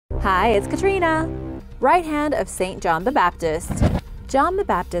Hi, it's Katrina. Right hand of Saint John the Baptist. John the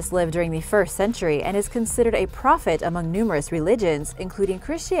Baptist lived during the 1st century and is considered a prophet among numerous religions, including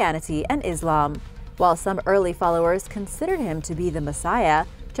Christianity and Islam. While some early followers considered him to be the Messiah,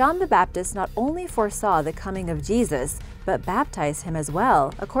 John the Baptist not only foresaw the coming of Jesus, but baptized him as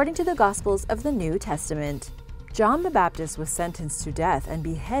well, according to the Gospels of the New Testament. John the Baptist was sentenced to death and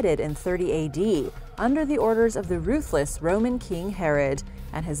beheaded in 30 AD under the orders of the ruthless Roman King Herod,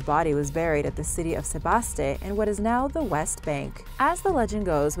 and his body was buried at the city of Sebaste in what is now the West Bank. As the legend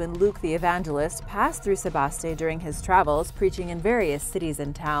goes, when Luke the Evangelist passed through Sebaste during his travels, preaching in various cities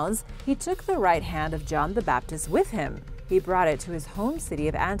and towns, he took the right hand of John the Baptist with him. He brought it to his home city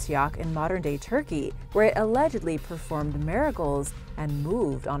of Antioch in modern-day Turkey, where it allegedly performed miracles and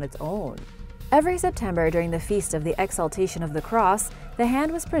moved on its own. Every September during the Feast of the Exaltation of the Cross, the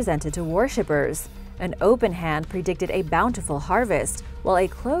hand was presented to worshippers. An open hand predicted a bountiful harvest, while a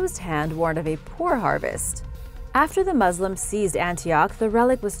closed hand warned of a poor harvest. After the Muslims seized Antioch, the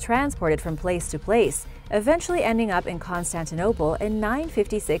relic was transported from place to place, eventually ending up in Constantinople in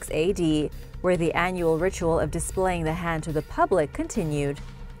 956 AD, where the annual ritual of displaying the hand to the public continued.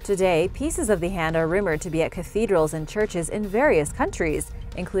 Today, pieces of the hand are rumored to be at cathedrals and churches in various countries,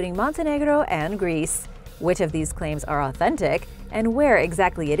 including Montenegro and Greece. Which of these claims are authentic, and where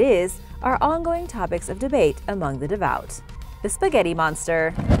exactly it is, are ongoing topics of debate among the devout. The spaghetti monster.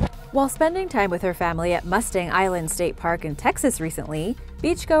 While spending time with her family at Mustang Island State Park in Texas recently,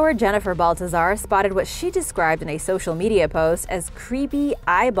 beachgoer Jennifer Baltazar spotted what she described in a social media post as creepy,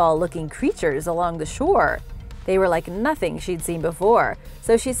 eyeball-looking creatures along the shore. They were like nothing she'd seen before,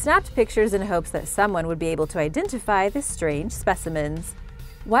 so she snapped pictures in hopes that someone would be able to identify the strange specimens.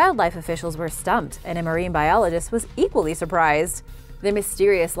 Wildlife officials were stumped, and a marine biologist was equally surprised. The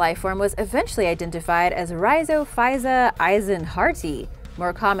mysterious life form was eventually identified as Rhizophysa eisenhardti,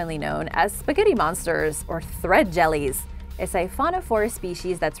 more commonly known as spaghetti monsters or thread jellies, a siphonophore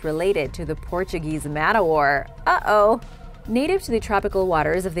species that's related to the Portuguese man-o-war. Uh-oh! Native to the tropical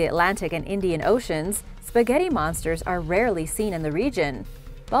waters of the Atlantic and Indian Oceans, spaghetti monsters are rarely seen in the region.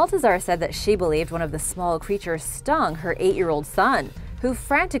 Baltazar said that she believed one of the small creatures stung her 8-year-old son, who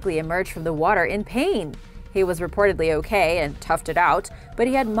frantically emerged from the water in pain. He was reportedly okay and toughed it out, but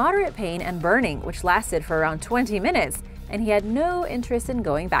he had moderate pain and burning, which lasted for around 20 minutes, and he had no interest in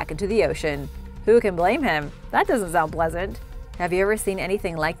going back into the ocean. Who can blame him? That doesn't sound pleasant. Have you ever seen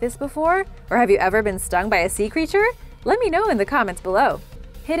anything like this before? Or have you ever been stung by a sea creature? Let me know in the comments below.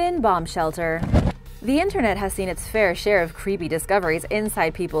 Hidden bomb shelter. The internet has seen its fair share of creepy discoveries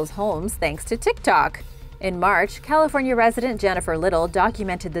inside people's homes thanks to TikTok. In March, California resident Jennifer Little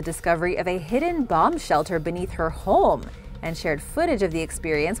documented the discovery of a hidden bomb shelter beneath her home and shared footage of the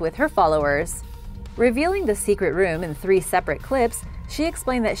experience with her followers. Revealing the secret room in 3 separate clips, she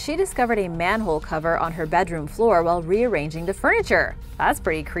explained that she discovered a manhole cover on her bedroom floor while rearranging the furniture. That's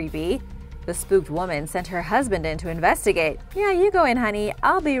pretty creepy. The spooked woman sent her husband in to investigate. "Yeah, you go in, honey.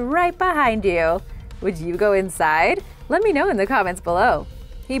 I'll be right behind you." Would you go inside? Let me know in the comments below.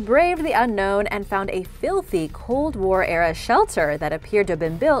 He braved the unknown and found a filthy Cold War-era shelter that appeared to have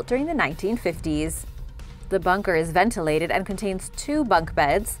been built during the 1950s. The bunker is ventilated and contains 2 bunk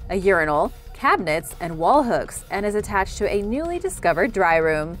beds, a urinal, cabinets, and wall hooks, and is attached to a newly discovered dry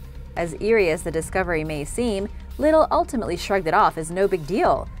room. As eerie as the discovery may seem, Little ultimately shrugged it off as no big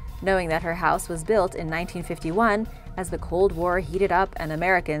deal, knowing that her house was built in 1951 as the Cold War heated up and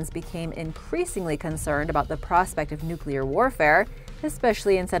Americans became increasingly concerned about the prospect of nuclear warfare,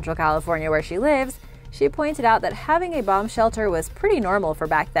 especially in Central California where she lives. She pointed out that having a bomb shelter was pretty normal for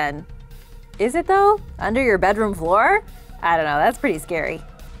back then. Is it though? Under your bedroom floor? I don't know, that's pretty scary.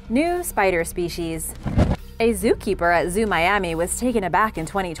 New spider species. A zookeeper at Zoo Miami was taken aback in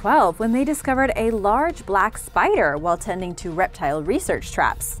 2012 when they discovered a large black spider while tending to reptile research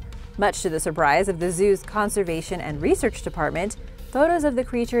traps. Much to the surprise of the zoo's Conservation and Research Department, photos of the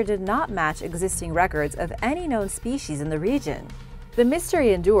creature did not match existing records of any known species in the region. The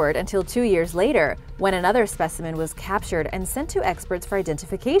mystery endured until 2 years later, when another specimen was captured and sent to experts for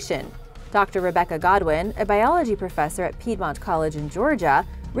identification. Dr. Rebecca Godwin, a biology professor at Piedmont College in Georgia,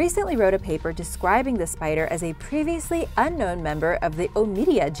 recently wrote a paper describing the spider as a previously unknown member of the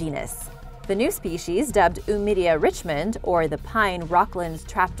Omidia genus. The new species, dubbed Omidia richmond, or the pine rockland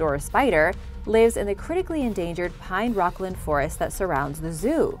trapdoor spider, lives in the critically endangered pine rockland forest that surrounds the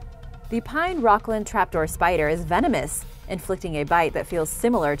zoo. The pine rockland trapdoor spider is venomous, inflicting a bite that feels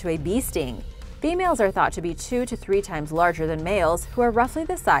similar to a bee sting. Females are thought to be 2 to 3 times larger than males, who are roughly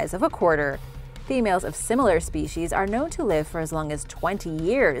the size of a quarter. Females of similar species are known to live for as long as 20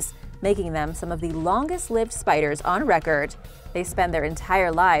 years, making them some of the longest-lived spiders on record. They spend their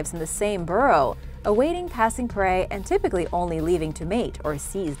entire lives in the same burrow, awaiting passing prey and typically only leaving to mate or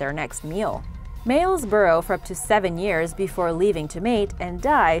seize their next meal. Males burrow for up to 7 years before leaving to mate and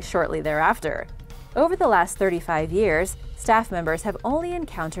die shortly thereafter. Over the last 35 years, staff members have only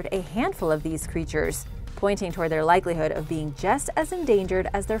encountered a handful of these creatures, pointing toward their likelihood of being just as endangered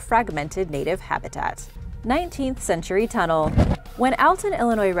as their fragmented native habitat. 19th century tunnel. When Alton,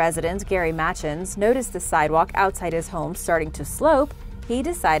 Illinois resident Gary Matchins noticed the sidewalk outside his home starting to slope, he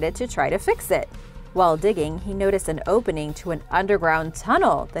decided to try to fix it. While digging, he noticed an opening to an underground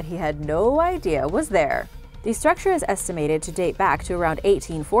tunnel that he had no idea was there. The structure is estimated to date back to around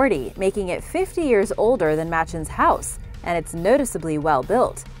 1840, making it 50 years older than Matchins' house, and it's noticeably well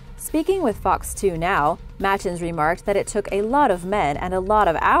built. Speaking with Fox 2 Now, Matchins remarked that it took a lot of men and a lot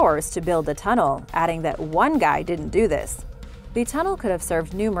of hours to build the tunnel, adding that one guy didn't do this. The tunnel could have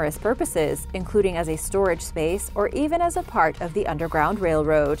served numerous purposes, including as a storage space or even as a part of the Underground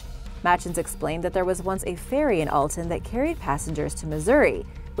Railroad. Matchins explained that there was once a ferry in Alton that carried passengers to Missouri,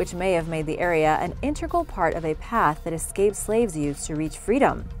 which may have made the area an integral part of a path that escaped slaves used to reach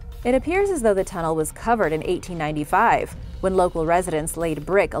freedom. It appears as though the tunnel was covered in 1895, when local residents laid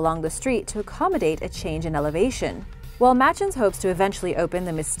brick along the street to accommodate a change in elevation. While Matchins hopes to eventually open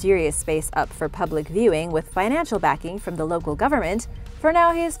the mysterious space up for public viewing with financial backing from the local government, for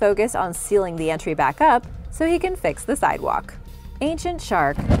now he is focused on sealing the entry back up so he can fix the sidewalk. Ancient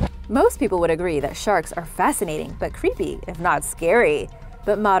shark. Most people would agree that sharks are fascinating but creepy, if not scary.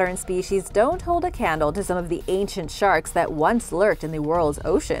 But modern species don't hold a candle to some of the ancient sharks that once lurked in the world's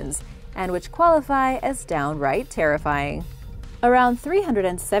oceans, and which qualify as downright terrifying. Around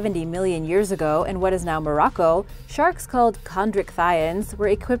 370 million years ago in what is now Morocco, sharks called chondrichthyans were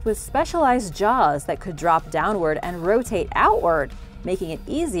equipped with specialized jaws that could drop downward and rotate outward, making it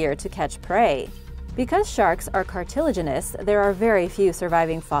easier to catch prey. Because sharks are cartilaginous, there are very few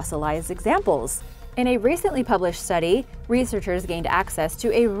surviving fossilized examples. In a recently published study, researchers gained access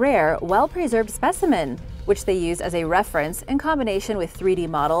to a rare, well-preserved specimen, which they used as a reference in combination with 3D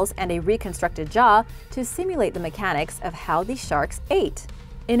models and a reconstructed jaw to simulate the mechanics of how the sharks ate.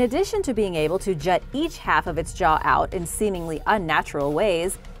 In addition to being able to jut each half of its jaw out in seemingly unnatural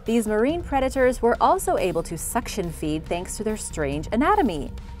ways, these marine predators were also able to suction feed thanks to their strange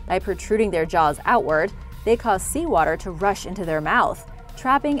anatomy. By protruding their jaws outward, they cause seawater to rush into their mouth,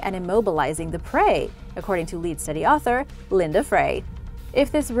 trapping and immobilizing the prey, according to lead study author Linda Frey.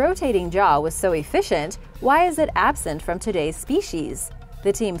 If this rotating jaw was so efficient, why is it absent from today's species?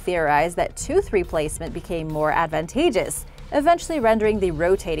 The team theorized that tooth replacement became more advantageous, eventually rendering the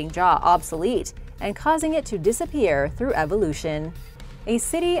rotating jaw obsolete and causing it to disappear through evolution. A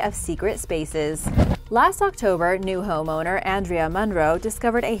city of secret spaces. Last October, new homeowner Andrea Munro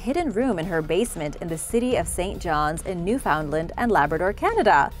discovered a hidden room in her basement in the city of St. John's in Newfoundland and Labrador,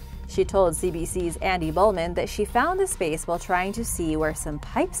 Canada. She told CBC's Andy Bullman that she found the space while trying to see where some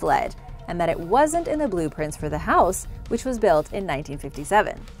pipes led, and that it wasn't in the blueprints for the house, which was built in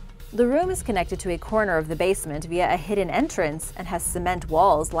 1957. The room is connected to a corner of the basement via a hidden entrance and has cement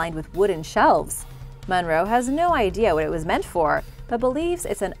walls lined with wooden shelves. Munro has no idea what it was meant for, but believes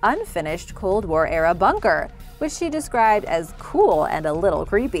it's an unfinished Cold War-era bunker, which she described as cool and a little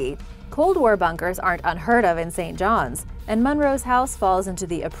creepy. Cold War bunkers aren't unheard of in St. John's, and Munro's house falls into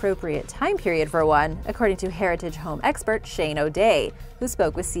the appropriate time period for one, according to heritage home expert Shane O'Day, who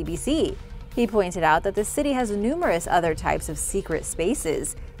spoke with CBC. He pointed out that the city has numerous other types of secret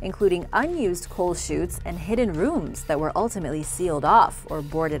spaces, including unused coal chutes and hidden rooms that were ultimately sealed off or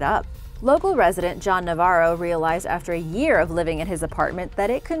boarded up. Local resident John Navarro realized after a year of living in his apartment that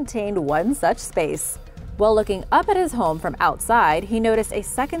it contained one such space. While looking up at his home from outside, he noticed a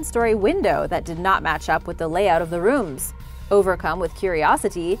second-story window that did not match up with the layout of the rooms. Overcome with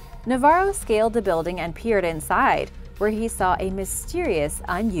curiosity, Navarro scaled the building and peered inside, where he saw a mysterious,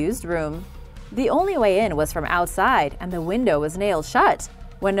 unused room. The only way in was from outside, and the window was nailed shut.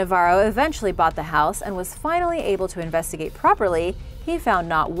 When Navarro eventually bought the house and was finally able to investigate properly, he found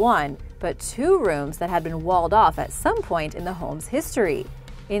not one, but 2 rooms that had been walled off at some point in the home's history.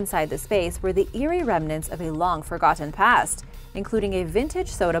 Inside the space were the eerie remnants of a long-forgotten past, including a vintage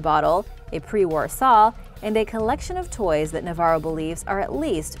soda bottle, a pre-war saw, and a collection of toys that Navarro believes are at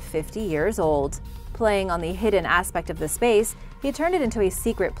least 50 years old. Playing on the hidden aspect of the space, he turned it into a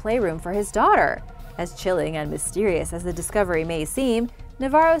secret playroom for his daughter. As chilling and mysterious as the discovery may seem,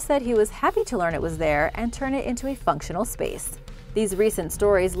 Navarro said he was happy to learn it was there and turn it into a functional space. These recent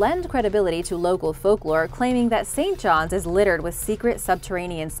stories lend credibility to local folklore, claiming that St. John's is littered with secret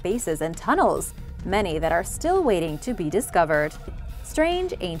subterranean spaces and tunnels, many that are still waiting to be discovered.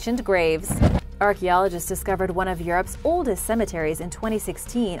 Strange ancient graves. Archaeologists discovered one of Europe's oldest cemeteries in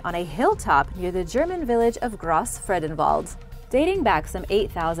 2016 on a hilltop near the German village of Gross-Fredenwald. Dating back some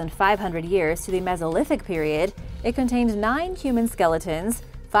 8,500 years to the Mesolithic period, it contained 9 human skeletons,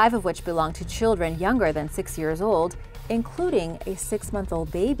 5 of which belonged to children younger than 6 years old, including a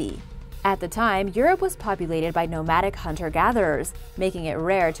 6-month-old baby. At the time, Europe was populated by nomadic hunter-gatherers, making it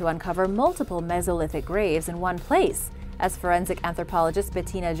rare to uncover multiple Mesolithic graves in one place, as forensic anthropologist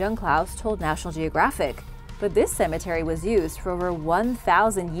Bettina Jungklaus told National Geographic. But this cemetery was used for over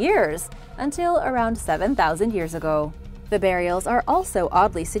 1,000 years, until around 7,000 years ago. The burials are also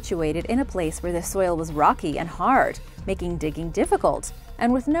oddly situated in a place where the soil was rocky and hard, making digging difficult,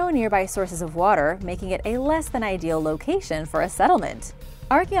 and with no nearby sources of water, making it a less than ideal location for a settlement.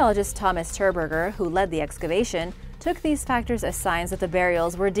 Archaeologist Thomas Terberger, who led the excavation, took these factors as signs that the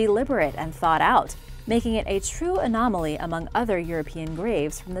burials were deliberate and thought out, making it a true anomaly among other European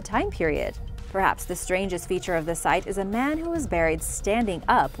graves from the time period. Perhaps the strangest feature of the site is a man who was buried standing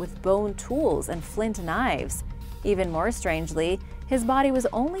up with bone tools and flint knives. Even more strangely, his body was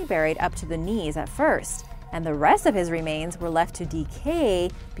only buried up to the knees at first, and the rest of his remains were left to decay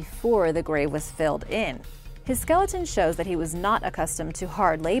before the grave was filled in. His skeleton shows that he was not accustomed to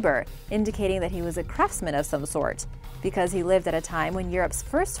hard labor, indicating that he was a craftsman of some sort. Because he lived at a time when Europe's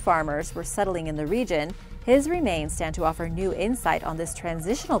first farmers were settling in the region, his remains stand to offer new insight on this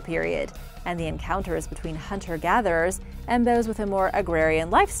transitional period and the encounters between hunter-gatherers and those with a more agrarian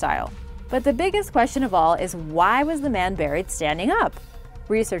lifestyle. But the biggest question of all is, why was the man buried standing up?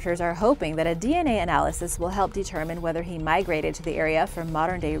 Researchers are hoping that a DNA analysis will help determine whether he migrated to the area from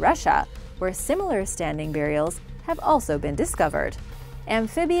modern-day Russia, where similar standing burials have also been discovered.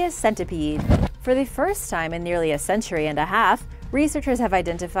 Amphibious centipede. For the first time in nearly a century and a half, researchers have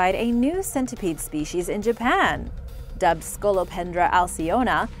identified a new centipede species in Japan. Dubbed Scolopendra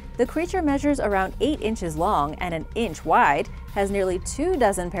alcyona, the creature measures around 8 inches long and an inch wide, has nearly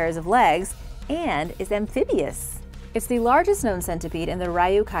 24 pairs of legs, and is amphibious. It's the largest known centipede in the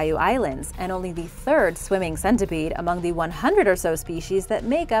Ryukyu Islands, and only the 3rd swimming centipede among the 100 or so species that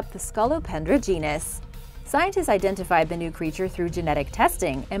make up the Scolopendra genus. Scientists identified the new creature through genetic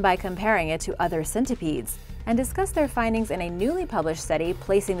testing and by comparing it to other centipedes, and discussed their findings in a newly published study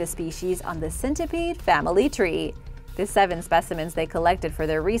placing the species on the centipede family tree. The 7 specimens they collected for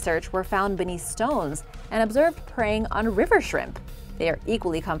their research were found beneath stones and observed preying on river shrimp. They are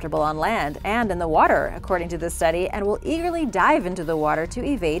equally comfortable on land and in the water, according to the study, and will eagerly dive into the water to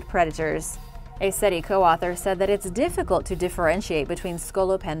evade predators. A study co-author said that it's difficult to differentiate between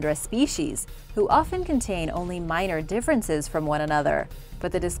Scolopendra species, who often contain only minor differences from one another.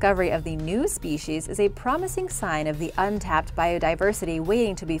 But the discovery of the new species is a promising sign of the untapped biodiversity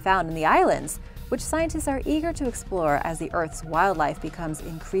waiting to be found in the islands, which scientists are eager to explore as the Earth's wildlife becomes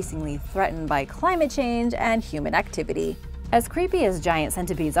increasingly threatened by climate change and human activity. As creepy as giant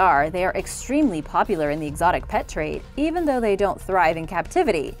centipedes are, they are extremely popular in the exotic pet trade, even though they don't thrive in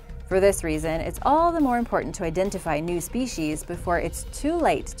captivity. For this reason, it's all the more important to identify new species before it's too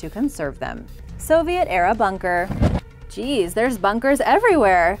late to conserve them. Soviet-era bunker. Geez, there's bunkers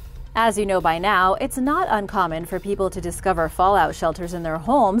everywhere! As you know by now, it's not uncommon for people to discover fallout shelters in their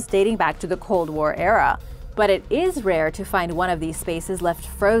homes dating back to the Cold War era. But it is rare to find one of these spaces left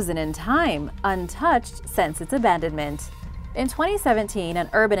frozen in time, untouched since its abandonment. In 2017, an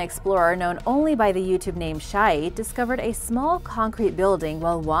urban explorer known only by the YouTube name Shai discovered a small concrete building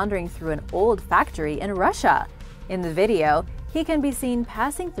while wandering through an old factory in Russia. In the video, he can be seen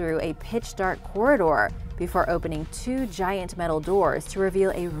passing through a pitch-dark corridor before opening 2 giant metal doors to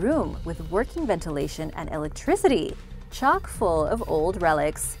reveal a room with working ventilation and electricity, chock full of old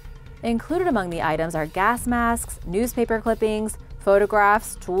relics. Included among the items are gas masks, newspaper clippings,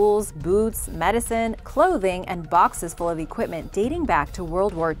 photographs, tools, boots, medicine, clothing, and boxes full of equipment dating back to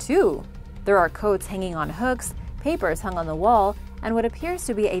World War II. There are coats hanging on hooks, papers hung on the wall, and what appears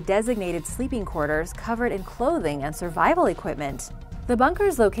to be a designated sleeping quarters covered in clothing and survival equipment. The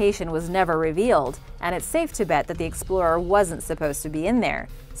bunker's location was never revealed, and it's safe to bet that the explorer wasn't supposed to be in there,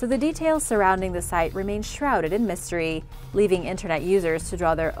 so the details surrounding the site remain shrouded in mystery, leaving internet users to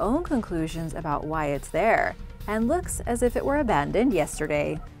draw their own conclusions about why it's there, and looks as if it were abandoned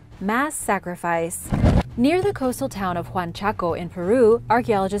yesterday. Mass sacrifice. Near the coastal town of Huanchaco in Peru,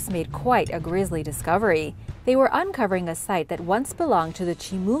 archaeologists made quite a grisly discovery. They were uncovering a site that once belonged to the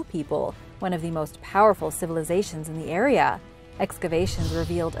Chimu people, one of the most powerful civilizations in the area. Excavations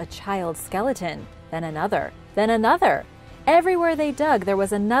revealed a child's skeleton, then another, then another. Everywhere they dug, there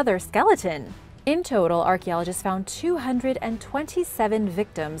was another skeleton. In total, archaeologists found 227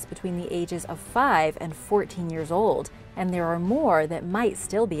 victims between the ages of 5 and 14 years old, and there are more that might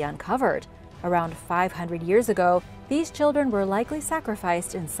still be uncovered. Around 500 years ago, these children were likely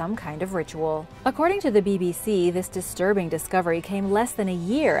sacrificed in some kind of ritual. According to the BBC, this disturbing discovery came less than a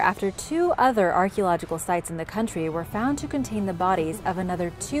year after 2 other archaeological sites in the country were found to contain the bodies of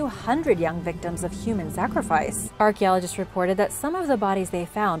another 200 young victims of human sacrifice. Archaeologists reported that some of the bodies they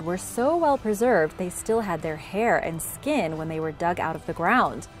found were so well preserved they still had their hair and skin when they were dug out of the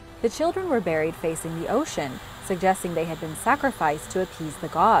ground. The children were buried facing the ocean, suggesting they had been sacrificed to appease the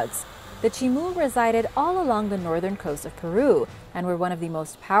gods. The Chimu resided all along the northern coast of Peru and were one of the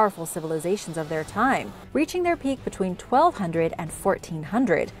most powerful civilizations of their time, reaching their peak between 1200 and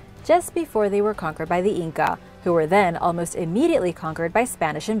 1400, just before they were conquered by the Inca, who were then almost immediately conquered by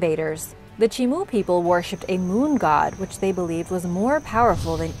Spanish invaders. The Chimu people worshipped a moon god, which they believed was more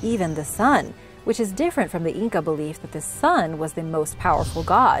powerful than even the sun, which is different from the Inca belief that the sun was the most powerful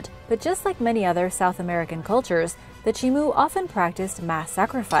god. But just like many other South American cultures, the Chimu often practiced mass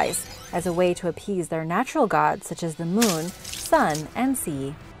sacrifice as a way to appease their natural gods such as the moon, sun, and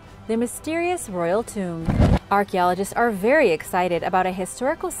sea. The mysterious royal tomb. Archaeologists are very excited about a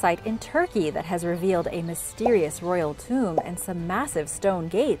historical site in Turkey that has revealed a mysterious royal tomb and some massive stone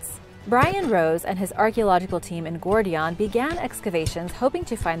gates. Brian Rose and his archaeological team in Gordion began excavations hoping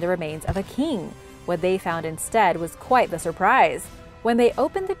to find the remains of a king. What they found instead was quite the surprise. When they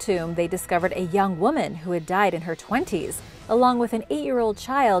opened the tomb, they discovered a young woman who had died in her 20s, along with an 8-year-old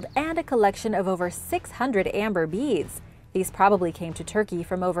child and a collection of over 600 amber beads. These probably came to Turkey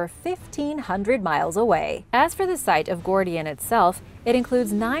from over 1,500 miles away. As for the site of Gordion itself, it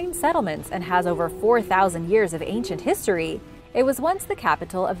includes 9 settlements and has over 4,000 years of ancient history. It was once the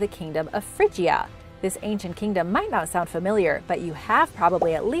capital of the Kingdom of Phrygia. This ancient kingdom might not sound familiar, but you have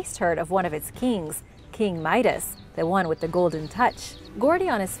probably at least heard of one of its kings, King Midas, the one with the golden touch.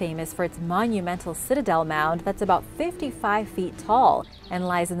 Gordion is famous for its monumental citadel mound that's about 55 feet tall and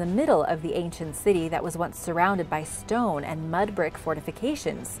lies in the middle of the ancient city that was once surrounded by stone and mud brick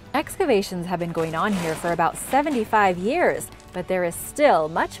fortifications. Excavations have been going on here for about 75 years, but there is still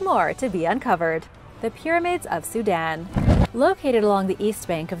much more to be uncovered. The Pyramids of Sudan. Located along the east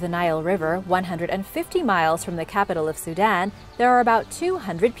bank of the Nile River, 150 miles from the capital of Sudan, there are about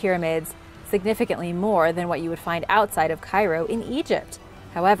 200 pyramids, significantly more than what you would find outside of Cairo in Egypt.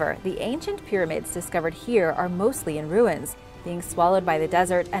 However, the ancient pyramids discovered here are mostly in ruins, being swallowed by the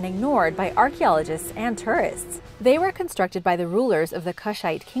desert and ignored by archaeologists and tourists. They were constructed by the rulers of the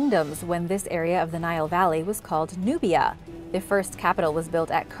Kushite kingdoms when this area of the Nile Valley was called Nubia. The first capital was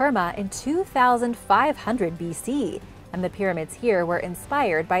built at Kerma in 2500 BC, and the pyramids here were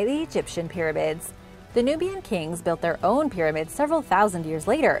inspired by the Egyptian pyramids. The Nubian kings built their own pyramids several thousand years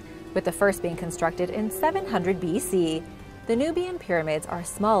later, with the first being constructed in 700 BC. The Nubian pyramids are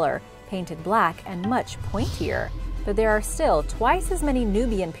smaller, painted black, and much pointier, but there are still twice as many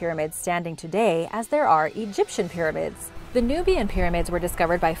Nubian pyramids standing today as there are Egyptian pyramids. The Nubian pyramids were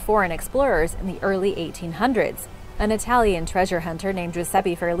discovered by foreign explorers in the early 1800s. An Italian treasure hunter named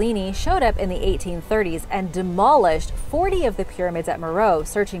Giuseppe Ferlini showed up in the 1830s and demolished 40 of the pyramids at Meroe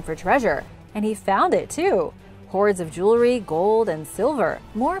searching for treasure, and he found it too. Hoards of jewelry, gold, and silver.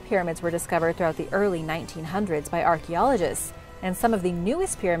 More pyramids were discovered throughout the early 1900s by archaeologists, and some of the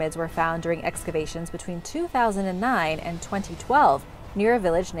newest pyramids were found during excavations between 2009 and 2012 near a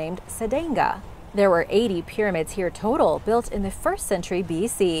village named Sedenga. There were 80 pyramids here total, built in the 1st century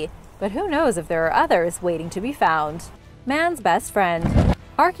BC, but who knows if there are others waiting to be found. Man's best friend.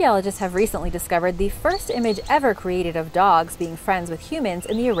 Archaeologists have recently discovered the first image ever created of dogs being friends with humans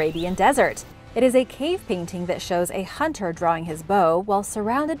in the Arabian desert. It is a cave painting that shows a hunter drawing his bow while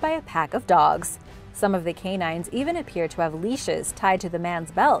surrounded by a pack of dogs. Some of the canines even appear to have leashes tied to the man's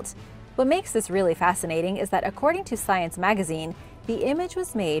belt. What makes this really fascinating is that according to Science magazine, the image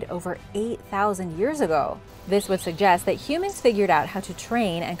was made over 8,000 years ago. This would suggest that humans figured out how to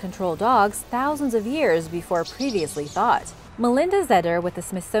train and control dogs thousands of years before previously thought. Melinda Zeder with the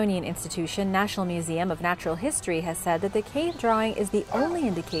Smithsonian Institution National Museum of Natural History has said that the cave drawing is the only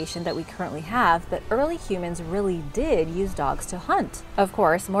indication that we currently have that early humans really did use dogs to hunt. Of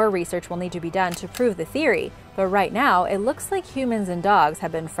course, more research will need to be done to prove the theory, but right now it looks like humans and dogs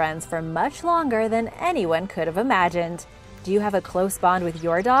have been friends for much longer than anyone could have imagined. Do you have a close bond with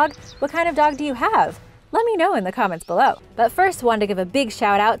your dog? What kind of dog do you have? Let me know in the comments below. But first, wanted to give a big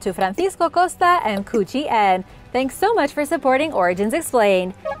shout out to Francisco Costa and Kuchi N. Thanks so much for supporting Origins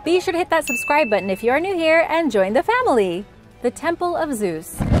Explained. Be sure to hit that subscribe button if you are new here and join the family. The Temple of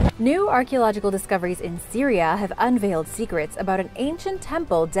Zeus. New archaeological discoveries in Syria have unveiled secrets about an ancient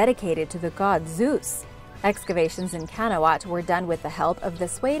temple dedicated to the god Zeus. Excavations in Kanawat were done with the help of the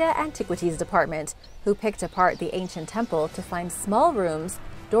Sweda Antiquities Department, who picked apart the ancient temple to find small rooms,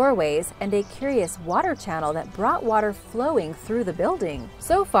 doorways and a curious water channel that brought water flowing through the building.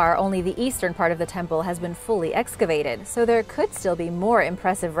 So far, only the eastern part of the temple has been fully excavated, so there could still be more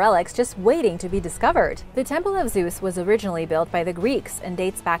impressive relics just waiting to be discovered. The Temple of Zeus was originally built by the Greeks and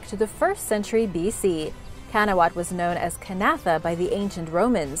dates back to the 1st century BC. Kanawat was known as Kanatha by the ancient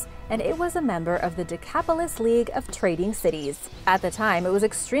Romans, and it was a member of the Decapolis League of Trading Cities. At the time, it was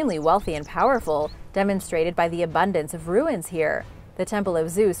extremely wealthy and powerful, demonstrated by the abundance of ruins here. The Temple of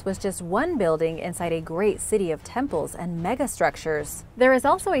Zeus was just one building inside a great city of temples and megastructures. There is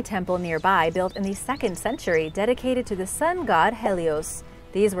also a temple nearby built in the 2nd century dedicated to the sun god Helios.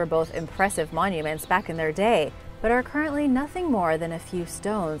 These were both impressive monuments back in their day, but are currently nothing more than a few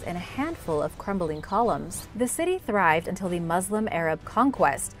stones and a handful of crumbling columns. The city thrived until the Muslim-Arab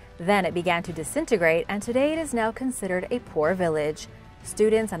conquest. Then it began to disintegrate, and today it is now considered a poor village.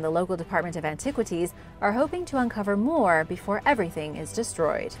 Students and the local Department of Antiquities are hoping to uncover more before everything is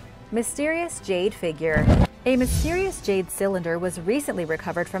destroyed. Mysterious jade figure. A mysterious jade cylinder was recently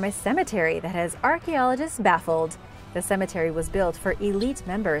recovered from a cemetery that has archaeologists baffled. The cemetery was built for elite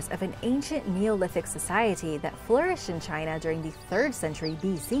members of an ancient Neolithic society that flourished in China during the 3rd century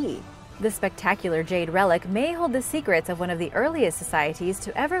BC. The spectacular jade relic may hold the secrets of one of the earliest societies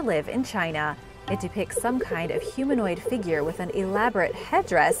to ever live in China. It depicts some kind of humanoid figure with an elaborate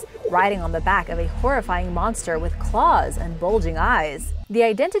headdress riding on the back of a horrifying monster with claws and bulging eyes. The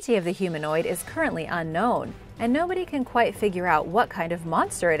identity of the humanoid is currently unknown, and nobody can quite figure out what kind of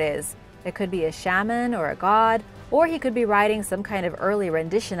monster it is. It could be a shaman or a god, or he could be riding some kind of early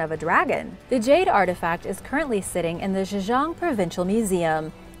rendition of a dragon. The jade artifact is currently sitting in the Zhejiang Provincial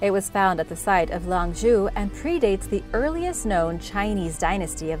Museum. It was found at the site of Langzhou and predates the earliest known Chinese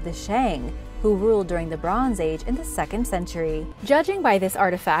dynasty of the Shang, who ruled during the Bronze Age in the 2nd century. Judging by this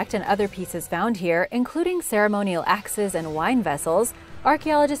artifact and other pieces found here, including ceremonial axes and wine vessels,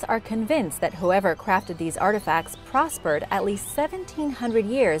 archaeologists are convinced that whoever crafted these artifacts prospered at least 1700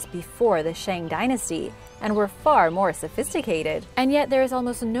 years before the Shang dynasty and were far more sophisticated. And yet there is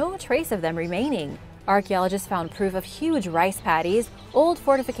almost no trace of them remaining. Archaeologists found proof of huge rice paddies, old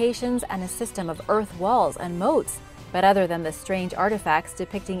fortifications, and a system of earth walls and moats. But other than the strange artifacts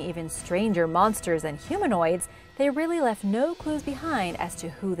depicting even stranger monsters and humanoids, they really left no clues behind as to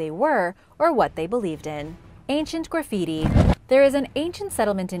who they were or what they believed in. Ancient graffiti. There is an ancient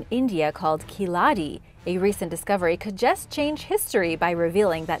settlement in India called Kiladi. A recent discovery could just change history by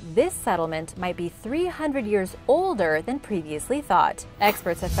revealing that this settlement might be 300 years older than previously thought.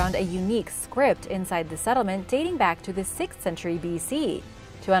 Experts have found a unique script inside the settlement dating back to the 6th century BC.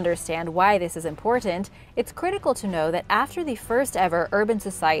 To understand why this is important, it's critical to know that after the first ever urban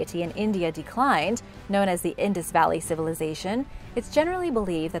society in India declined, known as the Indus Valley Civilization, it's generally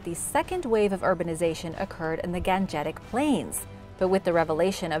believed that the second wave of urbanization occurred in the Gangetic Plains. But with the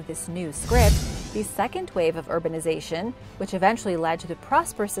revelation of this new script, the second wave of urbanization, which eventually led to the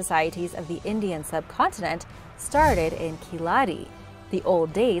prosperous societies of the Indian subcontinent, started in Kiladi. The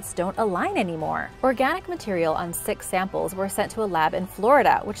old dates don't align anymore. Organic material on 6 samples were sent to a lab in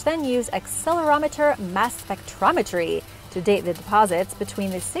Florida, which then used accelerometer mass spectrometry to date the deposits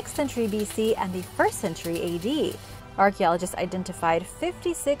between the 6th century BC and the 1st century AD. Archaeologists identified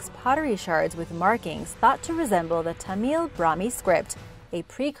 56 pottery shards with markings thought to resemble the Tamil Brahmi script, a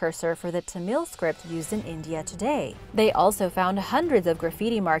precursor for the Tamil script used in India today. They also found hundreds of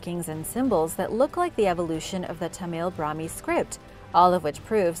graffiti markings and symbols that look like the evolution of the Tamil Brahmi script, all of which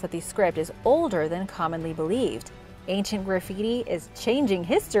proves that the script is older than commonly believed. Ancient graffiti is changing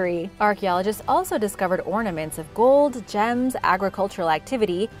history. Archaeologists also discovered ornaments of gold, gems, agricultural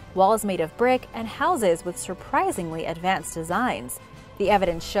activity, walls made of brick, and houses with surprisingly advanced designs. The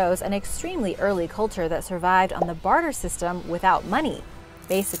evidence shows an extremely early culture that survived on the barter system without money.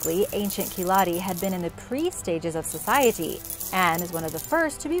 Basically, ancient Kiladi had been in the pre-stages of society and is one of the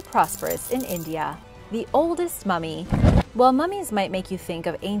first to be prosperous in India. The oldest mummy. While mummies might make you think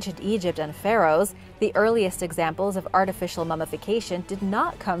of ancient Egypt and pharaohs, the earliest examples of artificial mummification did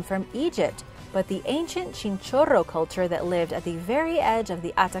not come from Egypt, but the ancient Chinchorro culture that lived at the very edge of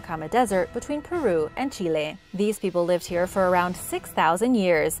the Atacama Desert between Peru and Chile. These people lived here for around 6,000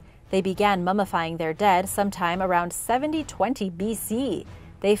 years. They began mummifying their dead sometime around 7020 BC.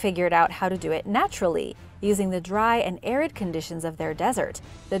 They figured out how to do it naturally, using the dry and arid conditions of their desert,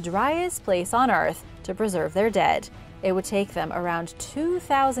 the driest place on Earth, to preserve their dead. It would take them around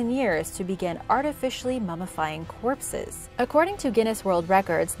 2,000 years to begin artificially mummifying corpses. According to Guinness World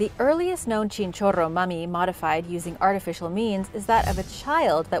Records, the earliest known Chinchorro mummy modified using artificial means is that of a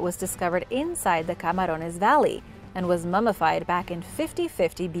child that was discovered inside the Camarones Valley and was mummified back in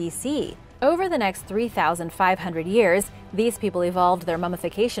 5050 BC. Over the next 3,500 years, these people evolved their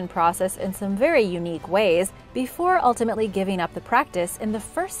mummification process in some very unique ways before ultimately giving up the practice in the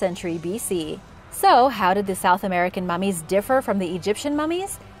 1st century BC. So, how did the South American mummies differ from the Egyptian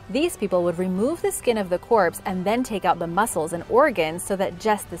mummies? These people would remove the skin of the corpse and then take out the muscles and organs so that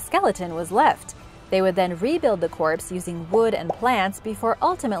just the skeleton was left. They would then rebuild the corpse using wood and plants before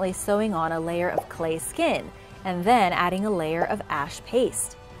ultimately sewing on a layer of clay skin, and then adding a layer of ash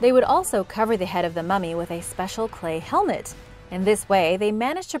paste. They would also cover the head of the mummy with a special clay helmet. In this way, they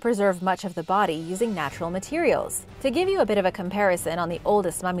managed to preserve much of the body using natural materials. To give you a bit of a comparison on the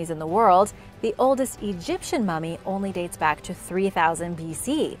oldest mummies in the world, the oldest Egyptian mummy only dates back to 3000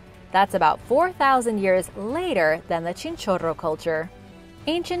 BC. That's about 4,000 years later than the Chinchorro culture.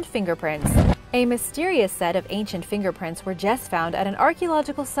 Ancient fingerprints. A mysterious set of ancient fingerprints were just found at an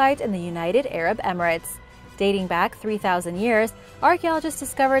archaeological site in the United Arab Emirates. Dating back 3,000 years, archaeologists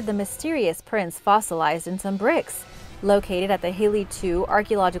discovered the mysterious prints fossilized in some bricks. Located at the Hili 2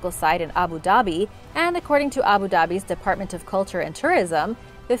 archaeological site in Abu Dhabi, and according to Abu Dhabi's Department of Culture and Tourism,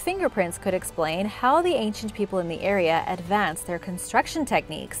 the fingerprints could explain how the ancient people in the area advanced their construction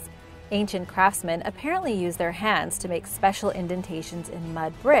techniques. Ancient craftsmen apparently used their hands to make special indentations in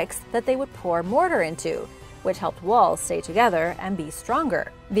mud bricks that they would pour mortar into, which helped walls stay together and be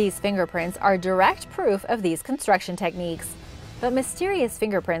stronger. These fingerprints are direct proof of these construction techniques. But mysterious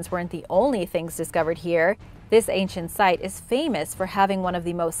fingerprints weren't the only things discovered here. This ancient site is famous for having one of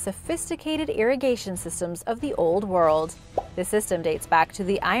the most sophisticated irrigation systems of the Old World. The system dates back to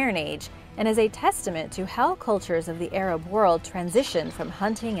the Iron Age and is a testament to how cultures of the Arab world transitioned from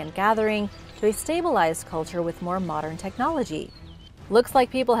hunting and gathering to a stabilized culture with more modern technology. Looks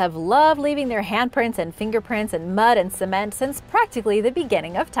like people have loved leaving their handprints and fingerprints in mud and cement since practically the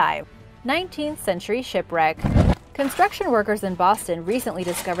beginning of time. 19th century shipwreck. Construction workers in Boston recently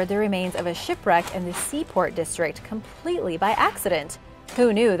discovered the remains of a shipwreck in the Seaport district completely by accident.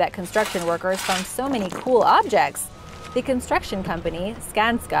 Who knew that construction workers found so many cool objects? The construction company,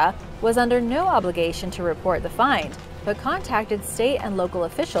 Skanska, was under no obligation to report the find, but contacted state and local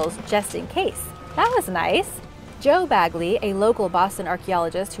officials just in case. That was nice. Joe Bagley, a local Boston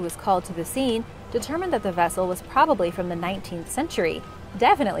archaeologist who was called to the scene, determined that the vessel was probably from the 19th century,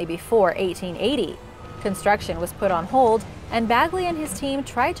 definitely before 1880. Construction was put on hold, and Bagley and his team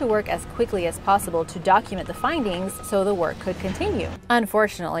tried to work as quickly as possible to document the findings so the work could continue.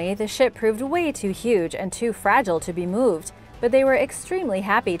 Unfortunately, the ship proved way too huge and too fragile to be moved, but they were extremely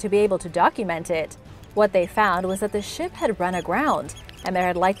happy to be able to document it. What they found was that the ship had run aground, and there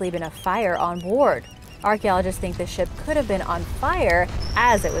had likely been a fire on board. Archaeologists think the ship could have been on fire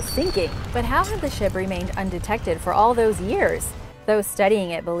as it was sinking. But how had the ship remained undetected for all those years? Those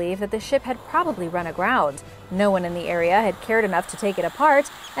studying it believe that the ship had probably run aground. No one in the area had cared enough to take it apart,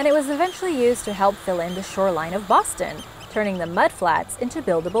 and it was eventually used to help fill in the shoreline of Boston, turning the mudflats into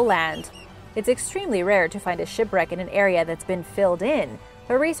buildable land. It's extremely rare to find a shipwreck in an area that's been filled in,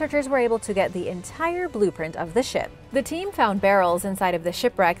 but researchers were able to get the entire blueprint of the ship. The team found barrels inside of the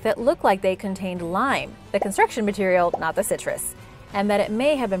shipwreck that looked like they contained lime, the construction material, not the citrus, and that it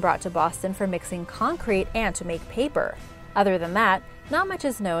may have been brought to Boston for mixing concrete and to make paper. Other than that, not much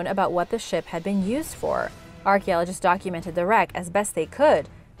is known about what the ship had been used for. Archaeologists documented the wreck as best they could,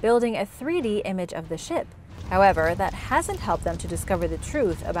 building a 3D image of the ship. However, that hasn't helped them to discover the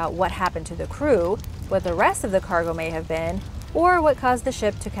truth about what happened to the crew, what the rest of the cargo may have been, or what caused the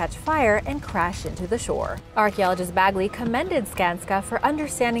ship to catch fire and crash into the shore. Archaeologist Bagley commended Skanska for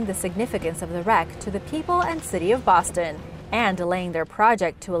understanding the significance of the wreck to the people and city of Boston, and delaying their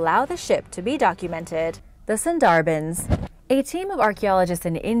project to allow the ship to be documented. The Sundarbans. A team of archaeologists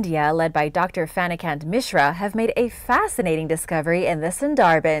in India, led by Dr. Fanikant Mishra, have made a fascinating discovery in the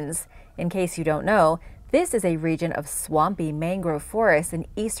Sundarbans. In case you don't know, this is a region of swampy mangrove forests in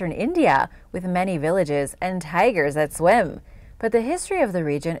eastern India, with many villages and tigers that swim. But the history of the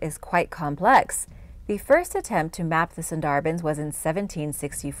region is quite complex. The first attempt to map the Sundarbans was in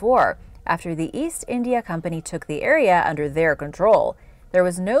 1764, after the East India Company took the area under their control. There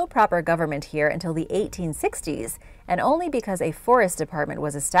was no proper government here until the 1860s, and only because a forest department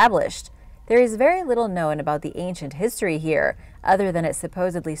was established. There is very little known about the ancient history here, other than it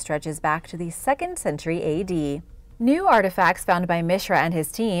supposedly stretches back to the 2nd century AD. New artifacts found by Mishra and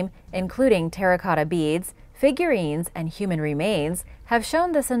his team, including terracotta beads, figurines, and human remains, have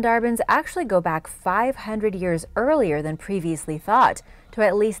shown the Sundarbans actually go back 500 years earlier than previously thought, to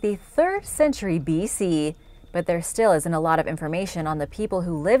at least the 3rd century BC. But there still isn't a lot of information on the people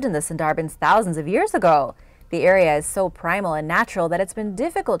who lived in the Sundarbans thousands of years ago. The area is so primal and natural that it's been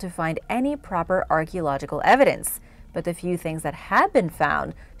difficult to find any proper archaeological evidence. but the few things that have been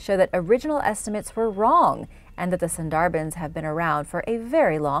found show that original estimates were wrong and that the Sundarbans have been around for a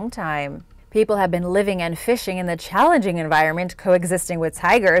very long time. People have been living and fishing in the challenging environment coexisting with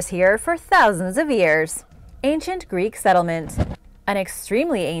tigers here for thousands of years. Ancient Greek settlement. An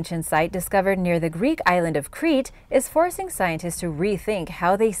extremely ancient site discovered near the Greek island of Crete is forcing scientists to rethink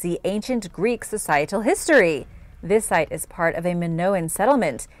how they see ancient Greek societal history. This site is part of a Minoan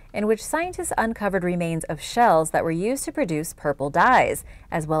settlement in which scientists uncovered remains of shells that were used to produce purple dyes,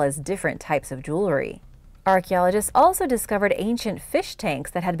 as well as different types of jewelry. Archaeologists also discovered ancient fish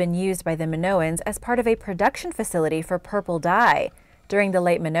tanks that had been used by the Minoans as part of a production facility for purple dye. During the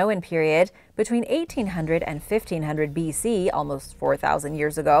late Minoan period, between 1800 and 1500 BC, almost 4,000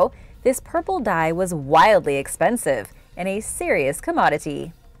 years ago, this purple dye was wildly expensive and a serious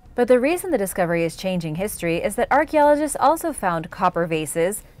commodity. But the reason the discovery is changing history is that archaeologists also found copper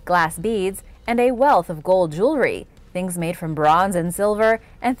vases, glass beads, and a wealth of gold jewelry, things made from bronze and silver,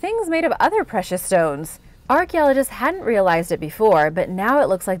 and things made of other precious stones. Archaeologists hadn't realized it before, but now it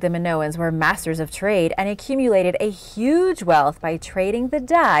looks like the Minoans were masters of trade and accumulated a huge wealth by trading the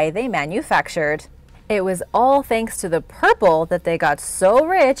dye they manufactured. It was all thanks to the purple that they got so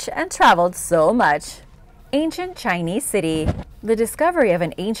rich and traveled so much. Ancient Chinese city. The discovery of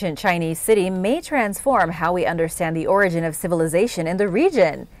an ancient Chinese city may transform how we understand the origin of civilization in the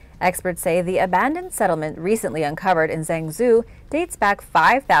region. Experts say the abandoned settlement recently uncovered in Zhengzhou dates back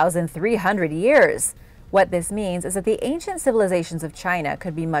 5,300 years. What this means is that the ancient civilizations of China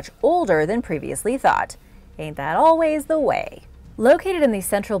could be much older than previously thought. Ain't that always the way? Located in the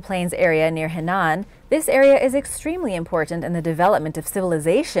Central Plains area near Henan, this area is extremely important in the development of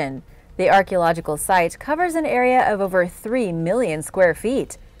civilization. The archaeological site covers an area of over 3 million square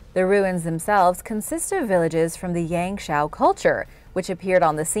feet. The ruins themselves consist of villages from the Yangshao culture, which appeared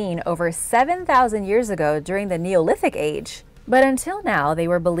on the scene over 7,000 years ago during the Neolithic age. But until now, they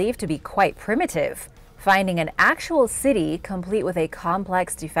were believed to be quite primitive. Finding an actual city complete with a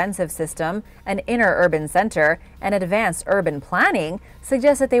complex defensive system, an inner urban center, and advanced urban planning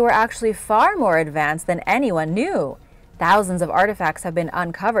suggests that they were actually far more advanced than anyone knew. Thousands of artifacts have been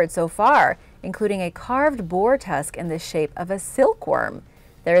uncovered so far, including a carved boar tusk in the shape of a silkworm.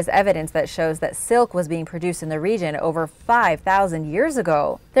 There is evidence that shows that silk was being produced in the region over 5,000 years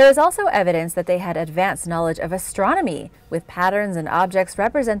ago. There is also evidence that they had advanced knowledge of astronomy, with patterns and objects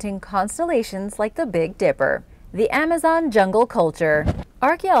representing constellations like the Big Dipper. The Amazon jungle culture.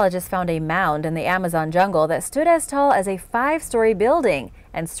 Archaeologists found a mound in the Amazon jungle that stood as tall as a 5-story building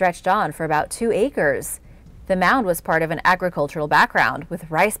and stretched on for about 2 acres. The mound was part of an agricultural background, with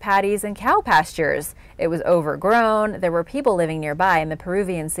rice paddies and cow pastures. It was overgrown, there were people living nearby in the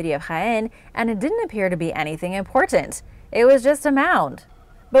Peruvian city of Jaén, and it didn't appear to be anything important. It was just a mound.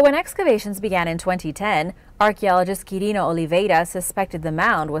 But when excavations began in 2010, archaeologist Quirino Oliveira suspected the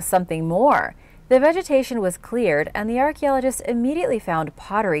mound was something more. The vegetation was cleared, and the archaeologists immediately found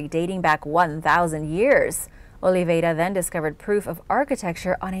pottery dating back 1,000 years. Oliveira then discovered proof of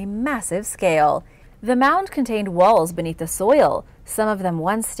architecture on a massive scale. The mound contained walls beneath the soil, some of them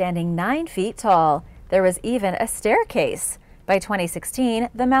once standing 9 feet tall. There was even a staircase. By 2016,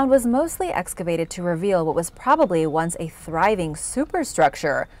 the mound was mostly excavated to reveal what was probably once a thriving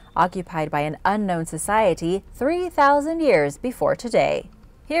superstructure, occupied by an unknown society 3,000 years before today.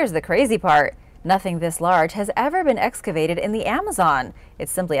 Here's the crazy part. Nothing this large has ever been excavated in the Amazon.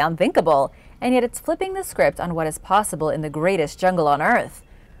 It's simply unthinkable, and yet it's flipping the script on what is possible in the greatest jungle on Earth.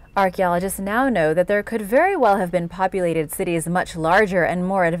 Archaeologists now know that there could very well have been populated cities much larger and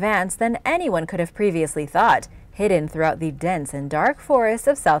more advanced than anyone could have previously thought, hidden throughout the dense and dark forests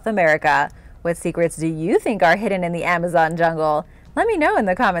of South America. What secrets do you think are hidden in the Amazon jungle? Let me know in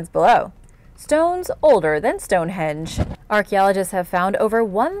the comments below. Stones older than Stonehenge. Archaeologists have found over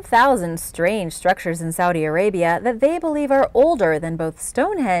 1,000 strange structures in Saudi Arabia that they believe are older than both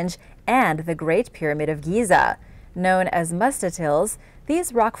Stonehenge and the Great Pyramid of Giza. Known as mustatils,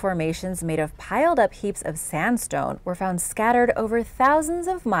 these rock formations made of piled-up heaps of sandstone were found scattered over thousands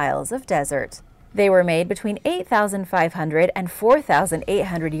of miles of desert. They were made between 8,500 and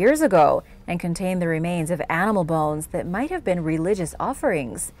 4,800 years ago and contain the remains of animal bones that might have been religious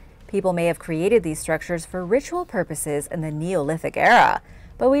offerings. People may have created these structures for ritual purposes in the Neolithic era,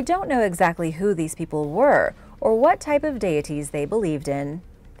 but we don't know exactly who these people were or what type of deities they believed in.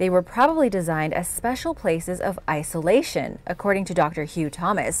 They were probably designed as special places of isolation, according to Dr. Hugh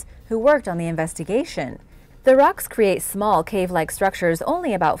Thomas, who worked on the investigation. The rocks create small cave-like structures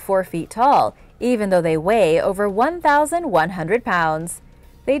only about 4 feet tall, even though they weigh over 1,100 pounds.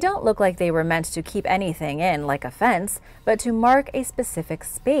 They don't look like they were meant to keep anything in like a fence, but to mark a specific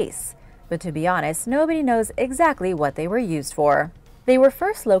space. but to be honest, nobody knows exactly what they were used for. They were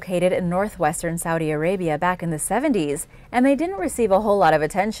first located in northwestern Saudi Arabia back in the 70s, and they didn't receive a whole lot of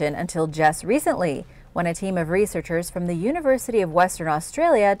attention until just recently, when a team of researchers from the University of Western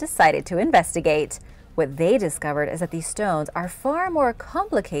Australia decided to investigate. What they discovered is that these stones are far more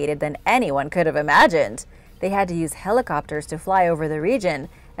complicated than anyone could have imagined. They had to use helicopters to fly over the region,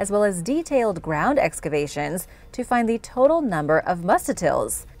 as well as detailed ground excavations to find the total number of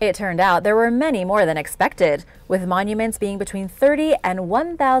mustatils. It turned out there were many more than expected, with monuments being between 30 and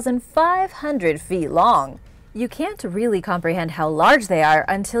 1,500 feet long. You can't really comprehend how large they are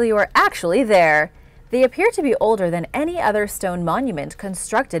until you are actually there. They appear to be older than any other stone monument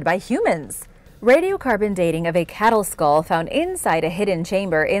constructed by humans. Radiocarbon dating of a cattle skull found inside a hidden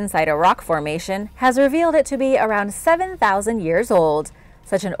chamber inside a rock formation has revealed it to be around 7,000 years old.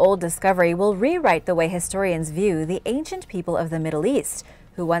 Such an old discovery will rewrite the way historians view the ancient people of the Middle East,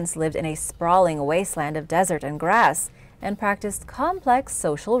 who once lived in a sprawling wasteland of desert and grass and practiced complex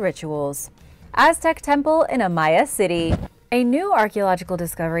social rituals. Aztec temple in a Maya city. A new archaeological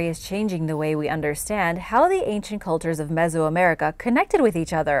discovery is changing the way we understand how the ancient cultures of Mesoamerica connected with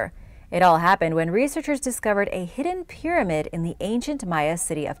each other. It all happened when researchers discovered a hidden pyramid in the ancient Maya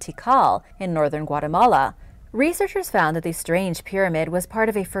city of Tikal in northern Guatemala. Researchers found that the strange pyramid was part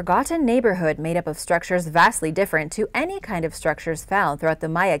of a forgotten neighborhood made up of structures vastly different to any kind of structures found throughout the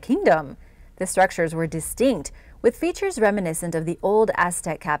Maya kingdom. The structures were distinct, with features reminiscent of the old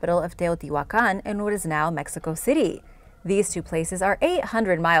Aztec capital of Teotihuacan in what is now Mexico City. These two places are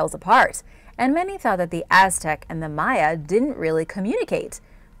 800 miles apart, and many thought that the Aztec and the Maya didn't really communicate.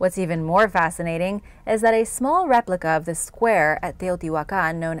 What's even more fascinating is that a small replica of the square at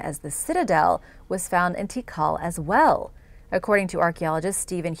Teotihuacan known as the Citadel was found in Tikal as well. According to archaeologist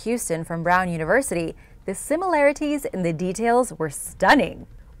Stephen Houston from Brown University, the similarities in the details were stunning.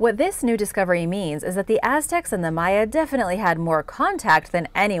 What this new discovery means is that the Aztecs and the Maya definitely had more contact than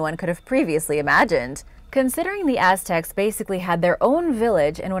anyone could have previously imagined. Considering the Aztecs basically had their own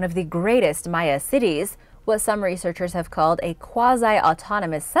village in one of the greatest Maya cities, what some researchers have called a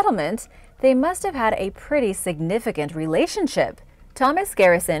quasi-autonomous settlement, they must have had a pretty significant relationship. Thomas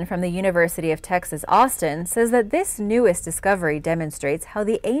Garrison from the University of Texas, Austin, says that this newest discovery demonstrates how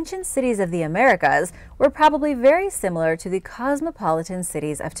the ancient cities of the Americas were probably very similar to the cosmopolitan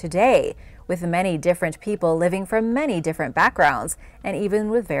cities of today, with many different people living from many different backgrounds, and even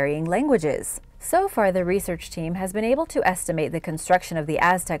with varying languages. So far, the research team has been able to estimate the construction of the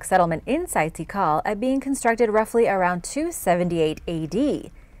Aztec settlement inside Tikal at being constructed roughly around 278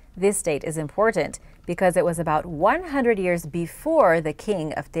 AD. This date is important because it was about 100 years before the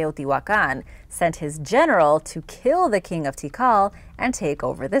king of Teotihuacan sent his general to kill the king of Tikal and take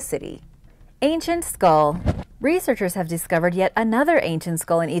over the city. Ancient skull. Researchers have discovered yet another ancient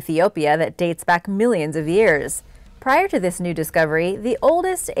skull in Ethiopia that dates back millions of years. Prior to this new discovery, the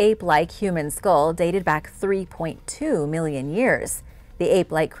oldest ape-like human skull dated back 3.2 million years. The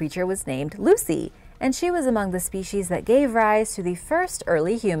ape-like creature was named Lucy, and she was among the species that gave rise to the first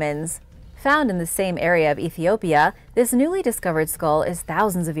early humans. Found in the same area of Ethiopia, this newly discovered skull is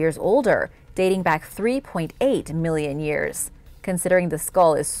thousands of years older, dating back 3.8 million years. Considering the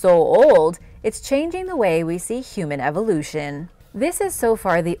skull is so old, it's changing the way we see human evolution. This is so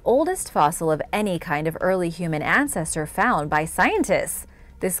far the oldest fossil of any kind of early human ancestor found by scientists.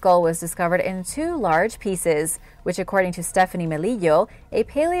 This skull was discovered in two large pieces, which according to Stephanie Melillo, a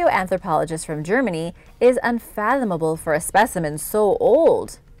paleoanthropologist from Germany, is unfathomable for a specimen so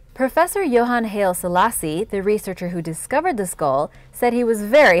old. Professor Johann Haile Selassie, the researcher who discovered the skull, said he was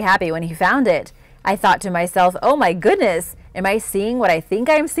very happy when he found it. I thought to myself, oh my goodness, am I seeing what I think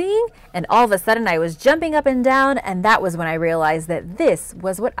I'm seeing? And all of a sudden I was jumping up and down, and that was when I realized that this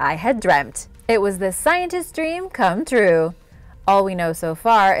was what I had dreamt. It was the scientist's dream come true. All we know so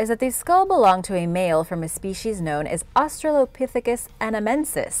far is that the skull belonged to a male from a species known as Australopithecus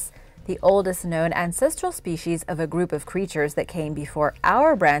anamensis, the oldest known ancestral species of a group of creatures that came before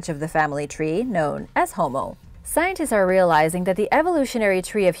our branch of the family tree known as Homo. Scientists are realizing that the evolutionary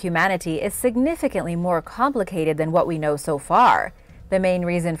tree of humanity is significantly more complicated than what we know so far. The main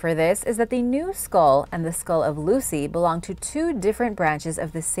reason for this is that the new skull and the skull of Lucy belong to two different branches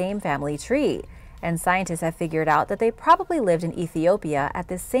of the same family tree, and scientists have figured out that they probably lived in Ethiopia at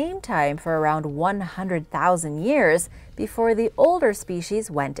the same time for around 100,000 years before the older species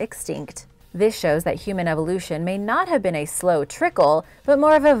went extinct. This shows that human evolution may not have been a slow trickle, but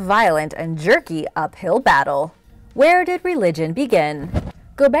more of a violent and jerky uphill battle. Where did religion begin?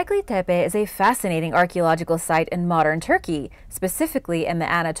 Göbekli Tepe is a fascinating archaeological site in modern Turkey, specifically in the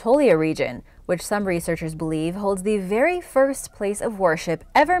Anatolia region, which some researchers believe holds the very first place of worship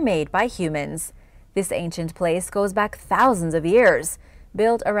ever made by humans. This ancient place goes back thousands of years.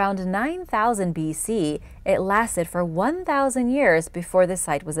 Built around 9000 BC, it lasted for 1,000 years before the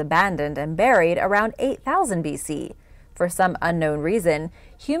site was abandoned and buried around 8000 BC. For some unknown reason,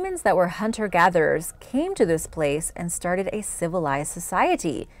 humans that were hunter-gatherers came to this place and started a civilized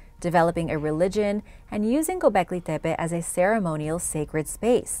society, developing a religion and using Göbekli Tepe as a ceremonial sacred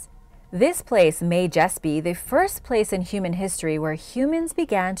space. This place may just be the first place in human history where humans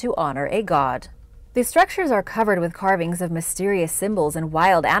began to honor a god. The structures are covered with carvings of mysterious symbols and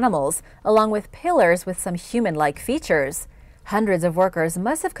wild animals, along with pillars with some human-like features. Hundreds of workers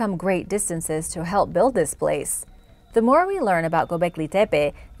must have come great distances to help build this place. The more we learn about Göbekli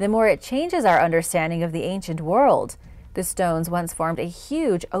Tepe, the more it changes our understanding of the ancient world. The stones once formed a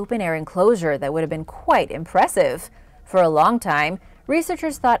huge open-air enclosure that would have been quite impressive. For a long time,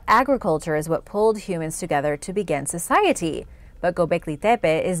 researchers thought agriculture is what pulled humans together to begin society. But Göbekli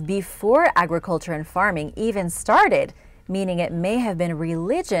Tepe is before agriculture and farming even started, meaning it may have been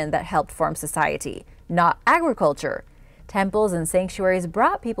religion that helped form society, not agriculture. Temples and sanctuaries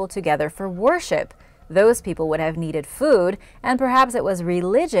brought people together for worship. Those people would have needed food, and perhaps it was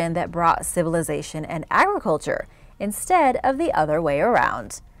religion that brought civilization and agriculture, instead of the other way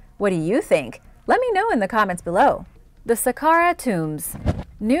around. What do you think? Let me know in the comments below. The Saqqara tombs.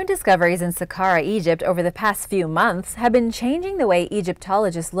 New discoveries in Saqqara, Egypt over the past few months have been changing the way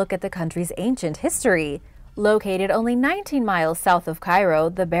Egyptologists look at the country's ancient history. Located only 19 miles south of Cairo,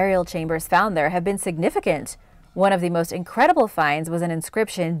 the burial chambers found there have been significant. One of the most incredible finds was an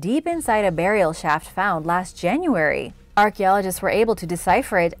inscription deep inside a burial shaft found last January. Archaeologists were able to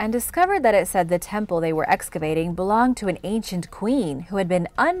decipher it and discovered that it said the temple they were excavating belonged to an ancient queen who had been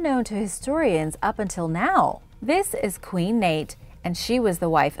unknown to historians up until now. This is Queen Nate, and she was the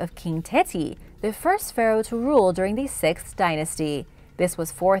wife of King Teti, the first pharaoh to rule during the 6th dynasty. This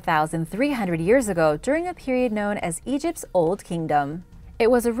was 4,300 years ago during a period known as Egypt's Old Kingdom.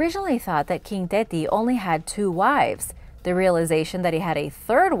 It was originally thought that King Teti only had 2 wives. The realization that he had a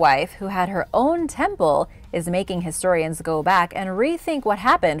third wife who had her own temple is making historians go back and rethink what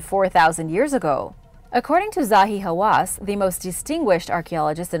happened 4,000 years ago. According to Zahi Hawass, the most distinguished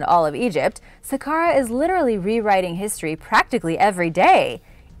archaeologist in all of Egypt, Saqqara is literally rewriting history practically every day.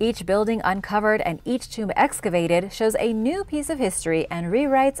 Each building uncovered and each tomb excavated shows a new piece of history and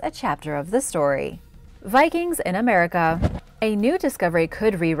rewrites a chapter of the story. Vikings in America. A new discovery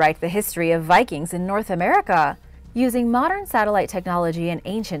could rewrite the history of Vikings in North America. Using modern satellite technology and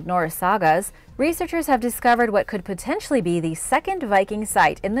ancient Norse sagas, researchers have discovered what could potentially be the second Viking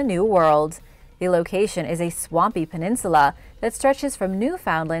site in the New World. The location is a swampy peninsula that stretches from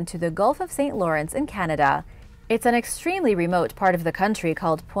Newfoundland to the Gulf of St. Lawrence in Canada. It's an extremely remote part of the country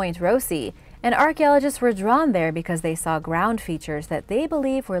called Point Rossi, and archaeologists were drawn there because they saw ground features that they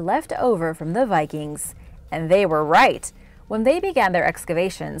believe were left over from the Vikings. And they were right. When they began their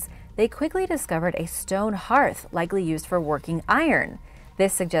excavations, they quickly discovered a stone hearth likely used for working iron.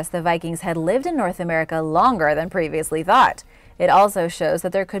 This suggests the Vikings had lived in North America longer than previously thought. It also shows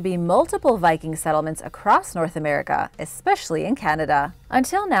that there could be multiple Viking settlements across North America, especially in Canada.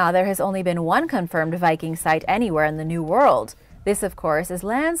 Until now, there has only been one confirmed Viking site anywhere in the New World. This, of course, is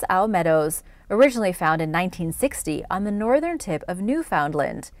Land's Au Meadows, originally found in 1960 on the northern tip of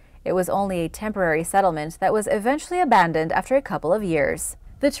Newfoundland. It was only a temporary settlement that was eventually abandoned after a couple of years.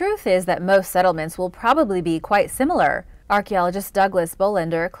 The truth is that most settlements will probably be quite similar. Archaeologist Douglas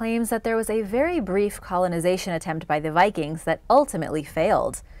Bolender claims that there was a very brief colonization attempt by the Vikings that ultimately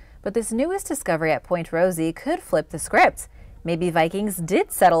failed. But this newest discovery at Point Rossi could flip the script. Maybe Vikings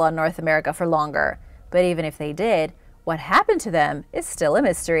did settle on North America for longer. But even if they did, what happened to them is still a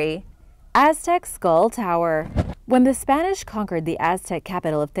mystery. Aztec Skull Tower. When the Spanish conquered the Aztec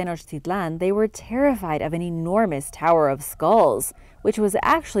capital of Tenochtitlan, they were terrified of an enormous tower of skulls, which was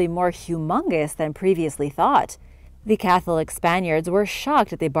actually more humongous than previously thought. The Catholic Spaniards were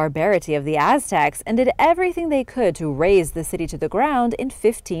shocked at the barbarity of the Aztecs and did everything they could to raze the city to the ground in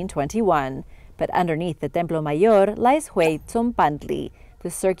 1521. But underneath the Templo Mayor lies Huaytzompantli,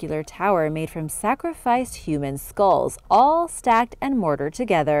 the circular tower made from sacrificed human skulls, all stacked and mortared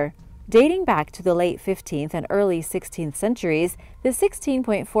together. Dating back to the late 15th and early 16th centuries, the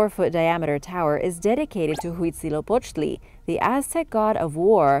 16.4-foot diameter tower is dedicated to Huitzilopochtli, the Aztec god of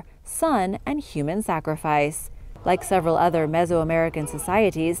war, sun, and human sacrifice. Like several other Mesoamerican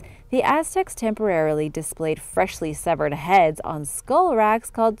societies, the Aztecs temporarily displayed freshly severed heads on skull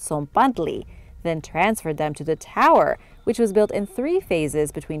racks called tzompantli, then transferred them to the tower, which was built in 3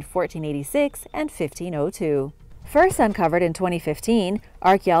 phases between 1486 and 1502. First uncovered in 2015,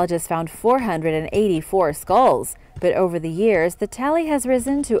 archaeologists found 484 skulls, but over the years, the tally has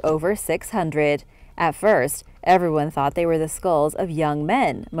risen to over 600. At first, everyone thought they were the skulls of young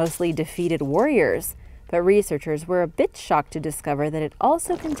men, mostly defeated warriors. But researchers were a bit shocked to discover that it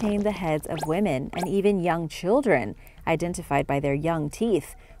also contained the heads of women and even young children, identified by their young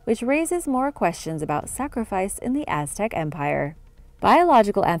teeth, which raises more questions about sacrifice in the Aztec Empire.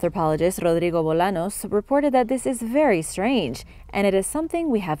 Biological anthropologist Rodrigo Bolanos reported that this is very strange, and it is something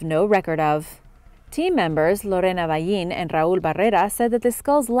we have no record of. Team members Lorena Ballín and Raúl Barrera said that the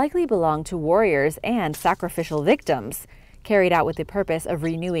skulls likely belonged to warriors and sacrificial victims. Carried out with the purpose of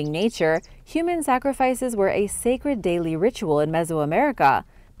renewing nature, human sacrifices were a sacred daily ritual in Mesoamerica.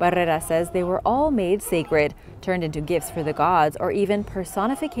 Barrera says they were all made sacred, turned into gifts for the gods, or even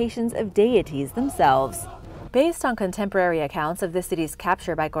personifications of deities themselves. Based on contemporary accounts of the city's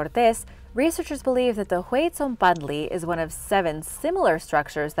capture by Cortés, researchers believe that the Huayzonpantli is one of 7 similar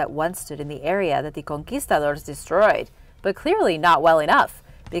structures that once stood in the area that the conquistadors destroyed, but clearly not well enough,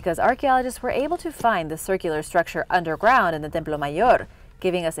 because archaeologists were able to find the circular structure underground in the Templo Mayor,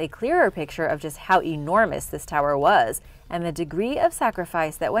 giving us a clearer picture of just how enormous this tower was and the degree of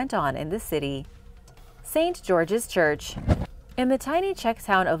sacrifice that went on in the city. St. George's Church. In the tiny Czech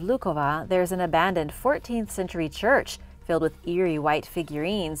town of Lukova, there's an abandoned 14th century church filled with eerie white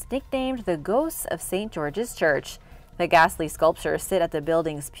figurines nicknamed the Ghosts of St. George's Church. The ghastly sculptures sit at the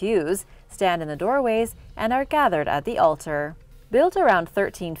building's pews, stand in the doorways, and are gathered at the altar. Built around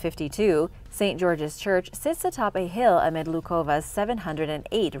 1352, St. George's Church sits atop a hill amid Lukova's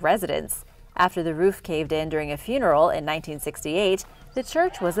 708 residents. After the roof caved in during a funeral in 1968, the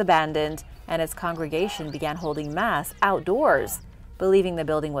church was abandoned, and its congregation began holding Mass outdoors. Believing the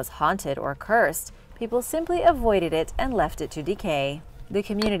building was haunted or cursed, people simply avoided it and left it to decay. The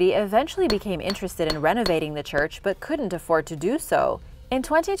community eventually became interested in renovating the church but couldn't afford to do so. In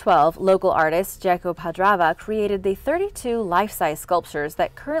 2012, local artist Jacob Hadrava created the 32 life-size sculptures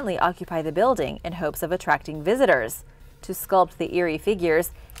that currently occupy the building in hopes of attracting visitors. To sculpt the eerie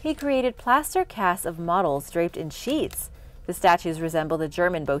figures, he created plaster casts of models draped in sheets. The statues resemble the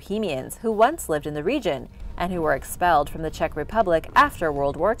German Bohemians who once lived in the region and who were expelled from the Czech Republic after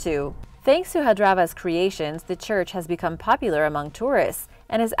World War II. Thanks to Hadrava's creations, the church has become popular among tourists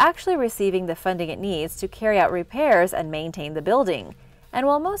and is actually receiving the funding it needs to carry out repairs and maintain the building. And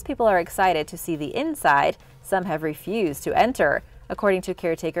while most people are excited to see the inside, some have refused to enter, according to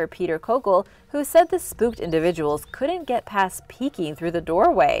caretaker Peter Kokel, who said the spooked individuals couldn't get past peeking through the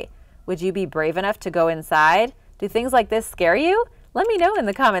doorway. Would you be brave enough to go inside? Do things like this scare you? Let me know in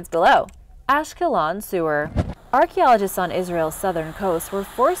the comments below. Ashkelon Sewer. Archaeologists on Israel's southern coast were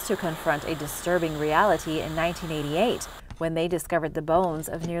forced to confront a disturbing reality in 1988 when they discovered the bones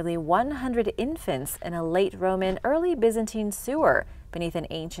of nearly 100 infants in a late Roman, early Byzantine sewer beneath an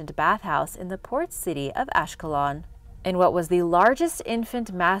ancient bathhouse in the port city of Ashkelon. In what was the largest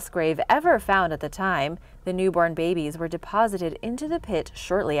infant mass grave ever found at the time, the newborn babies were deposited into the pit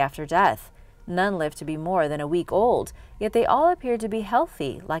shortly after death. None lived to be more than a week old, yet they all appeared to be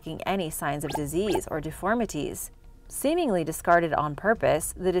healthy, lacking any signs of disease or deformities. Seemingly discarded on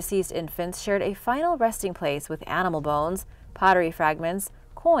purpose, the deceased infants shared a final resting place with animal bones, pottery fragments,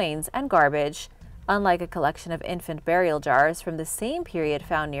 coins, and garbage. Unlike a collection of infant burial jars from the same period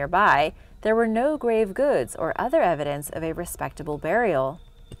found nearby, there were no grave goods or other evidence of a respectable burial.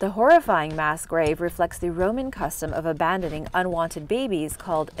 The horrifying mass grave reflects the Roman custom of abandoning unwanted babies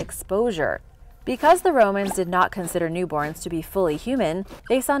called exposure. Because the Romans did not consider newborns to be fully human,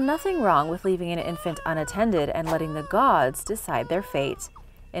 they saw nothing wrong with leaving an infant unattended and letting the gods decide their fate.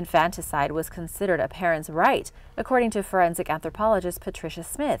 Infanticide was considered a parent's right, according to forensic anthropologist Patricia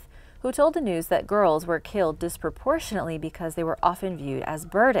Smith, who told the news that girls were killed disproportionately because they were often viewed as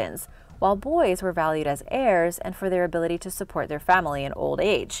burdens, while boys were valued as heirs and for their ability to support their family in old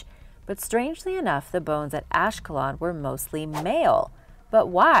age. But strangely enough, the bones at Ashkelon were mostly male. But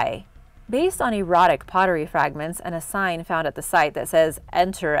why? Based on erotic pottery fragments and a sign found at the site that says,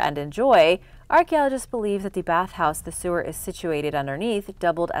 "Enter and enjoy," archaeologists believe that the bathhouse the sewer is situated underneath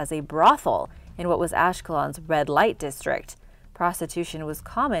doubled as a brothel in what was Ashkelon's red light district. Prostitution was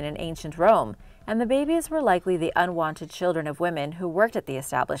common in ancient Rome, and the babies were likely the unwanted children of women who worked at the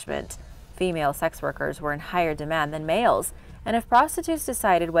establishment. Female sex workers were in higher demand than males, and if prostitutes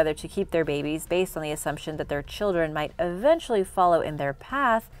decided whether to keep their babies based on the assumption that their children might eventually follow in their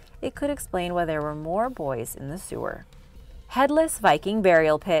path, it could explain why there were more boys in the sewer. Headless Viking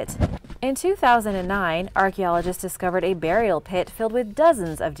Burial Pit. In 2009, archaeologists discovered a burial pit filled with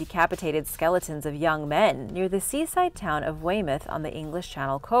dozens of decapitated skeletons of young men near the seaside town of Weymouth on the English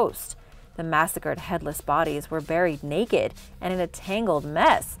Channel coast. The massacred headless bodies were buried naked and in a tangled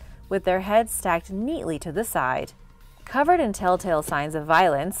mess, with their heads stacked neatly to the side. Covered in telltale signs of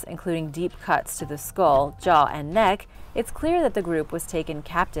violence, including deep cuts to the skull, jaw, and neck, it's clear that the group was taken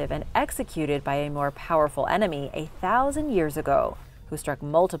captive and executed by a more powerful enemy 1,000 years ago, who struck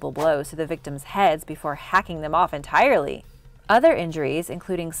multiple blows to the victims' heads before hacking them off entirely. Other injuries,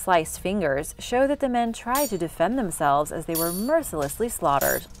 including sliced fingers, show that the men tried to defend themselves as they were mercilessly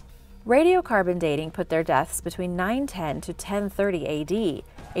slaughtered. Radiocarbon dating put their deaths between 910 to 1030 AD,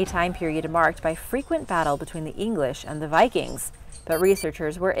 a time period marked by frequent battle between the English and the Vikings, but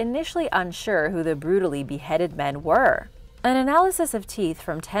researchers were initially unsure who the brutally beheaded men were. An analysis of teeth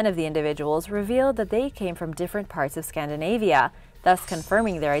from 10 of the individuals revealed that they came from different parts of Scandinavia, thus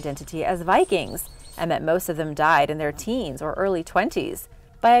confirming their identity as Vikings, and that most of them died in their teens or early 20s.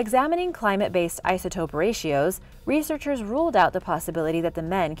 By examining climate-based isotope ratios, researchers ruled out the possibility that the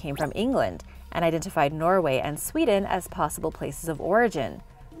men came from England and identified Norway and Sweden as possible places of origin.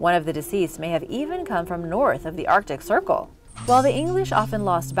 One of the deceased may have even come from north of the Arctic Circle. While the English often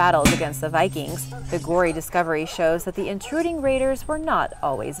lost battles against the Vikings, the gory discovery shows that the intruding raiders were not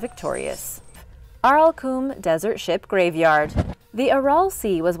always victorious. Aralkum Desert Ship Graveyard. The Aral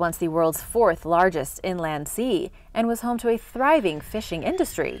Sea was once the world's 4th largest inland sea and was home to a thriving fishing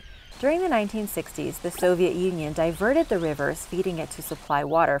industry. During the 1960s, the Soviet Union diverted the rivers, feeding it to supply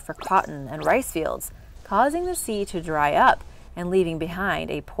water for cotton and rice fields, causing the sea to dry up and leaving behind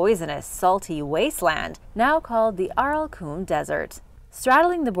a poisonous, salty wasteland now called the Aralkum Desert.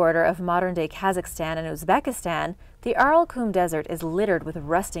 Straddling the border of modern-day Kazakhstan and Uzbekistan, the Aralkum Desert is littered with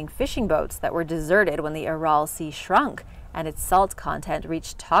rusting fishing boats that were deserted when the Aral Sea shrunk and its salt content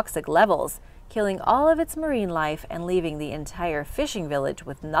reached toxic levels, killing all of its marine life and leaving the entire fishing village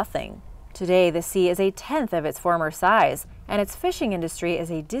with nothing. Today, the sea is 1/10 of its former size, and its fishing industry is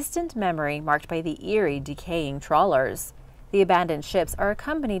a distant memory marked by the eerie, decaying trawlers. The abandoned ships are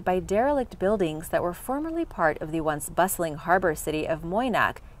accompanied by derelict buildings that were formerly part of the once bustling harbor city of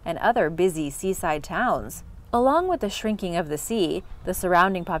Moynak and other busy seaside towns. Along with the shrinking of the sea, the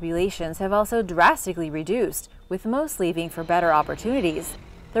surrounding populations have also drastically reduced, with most leaving for better opportunities.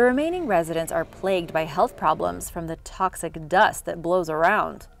 The remaining residents are plagued by health problems from the toxic dust that blows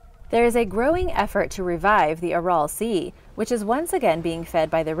around. There is a growing effort to revive the Aral Sea, which is once again being fed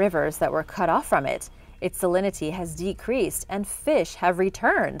by the rivers that were cut off from it. Its salinity has decreased and fish have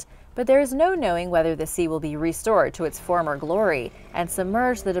returned, but there is no knowing whether the sea will be restored to its former glory and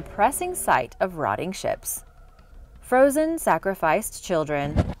submerge the depressing sight of rotting ships. Frozen sacrificed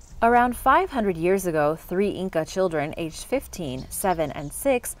children. Around 500 years ago, 3 Inca children aged 15, 7, and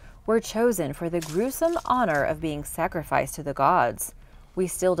 6 were chosen for the gruesome honor of being sacrificed to the gods. We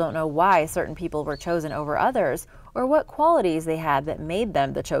still don't know why certain people were chosen over others, or what qualities they had that made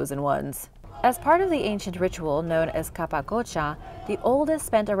them the chosen ones. As part of the ancient ritual known as Capacocha, the oldest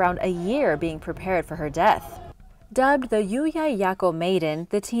spent around a year being prepared for her death. Dubbed the Yuyayako Maiden,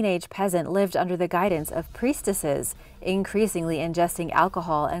 the teenage peasant lived under the guidance of priestesses, increasingly ingesting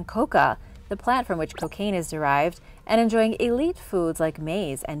alcohol and coca, the plant from which cocaine is derived, and enjoying elite foods like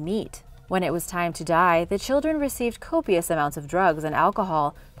maize and meat. When it was time to die, the children received copious amounts of drugs and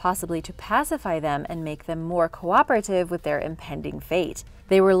alcohol, possibly to pacify them and make them more cooperative with their impending fate.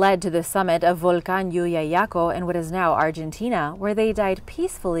 They were led to the summit of Volcan Yuyayako in what is now Argentina, where they died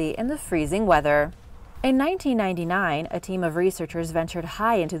peacefully in the freezing weather. In 1999, a team of researchers ventured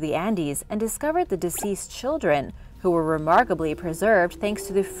high into the Andes and discovered the deceased children, who were remarkably preserved thanks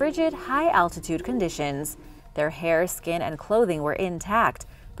to the frigid, high-altitude conditions. Their hair, skin, and clothing were intact,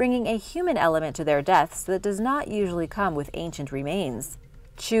 bringing a human element to their deaths that does not usually come with ancient remains.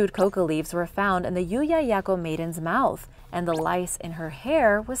 Chewed coca leaves were found in the Yuyayako maiden's mouth, and the lice in her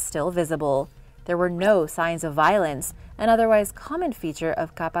hair was still visible. There were no signs of violence, an otherwise common feature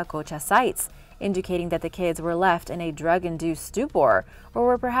of Capacocha sites, indicating that the kids were left in a drug-induced stupor, or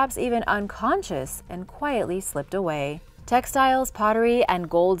were perhaps even unconscious and quietly slipped away. Textiles, pottery, and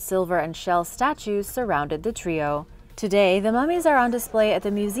gold, silver, and shell statues surrounded the trio. Today, the mummies are on display at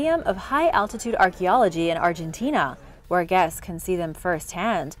the Museum of High-Altitude Archaeology in Argentina, where guests can see them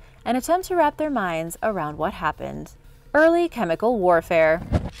firsthand and attempt to wrap their minds around what happened. Early chemical warfare.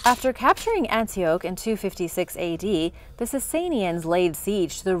 After capturing Antioch in 256 AD, the Sasanians laid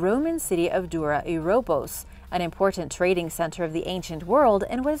siege to the Roman city of Dura Europos, an important trading center of the ancient world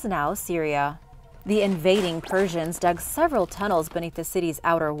in what is now Syria. The invading Persians dug several tunnels beneath the city's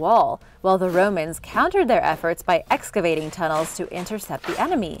outer wall, while the Romans countered their efforts by excavating tunnels to intercept the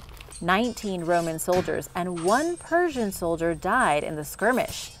enemy. 19 Roman soldiers and 1 Persian soldier died in the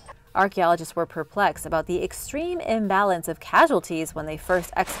skirmish. Archaeologists were perplexed about the extreme imbalance of casualties when they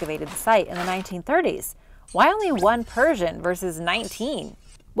first excavated the site in the 1930s. Why only one Persian versus 19?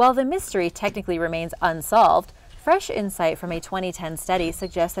 While the mystery technically remains unsolved, fresh insight from a 2010 study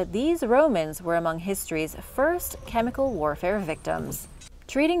suggests that these Romans were among history's first chemical warfare victims.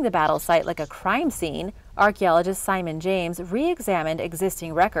 Treating the battle site like a crime scene, archaeologist Simon James re-examined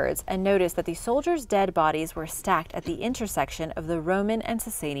existing records and noticed that the soldiers' dead bodies were stacked at the intersection of the Roman and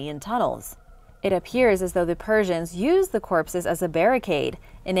Sasanian tunnels. It appears as though the Persians used the corpses as a barricade,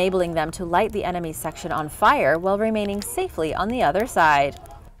 enabling them to light the enemy's section on fire while remaining safely on the other side.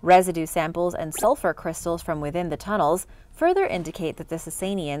 Residue samples and sulfur crystals from within the tunnels further indicate that the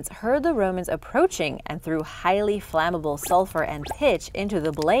Sasanians heard the Romans approaching and threw highly flammable sulfur and pitch into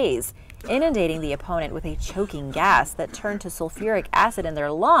the blaze, inundating the opponent with a choking gas that turned to sulfuric acid in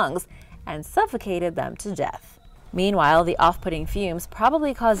their lungs and suffocated them to death. Meanwhile, the off-putting fumes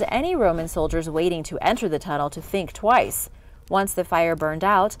probably caused any Roman soldiers waiting to enter the tunnel to think twice. Once the fire burned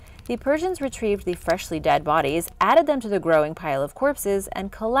out, the Persians retrieved the freshly dead bodies, added them to the growing pile of corpses,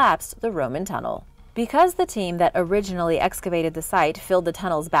 and collapsed the Roman tunnel. Because the team that originally excavated the site filled the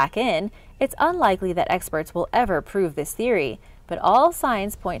tunnels back in, it's unlikely that experts will ever prove this theory, but all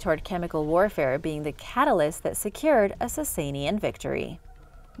signs point toward chemical warfare being the catalyst that secured a Sasanian victory.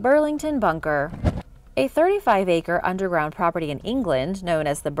 Burlington Bunker. A 35-acre underground property in England, known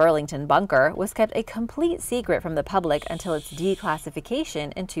as the Burlington Bunker, was kept a complete secret from the public until its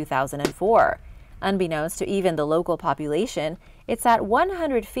declassification in 2004. Unbeknownst to even the local population, it sat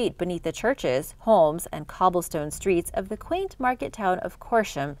 100 feet beneath the churches, homes, and cobblestone streets of the quaint market town of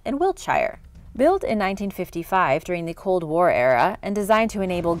Corsham in Wiltshire. Built in 1955 during the Cold War era and designed to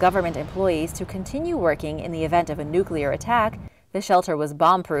enable government employees to continue working in the event of a nuclear attack, the shelter was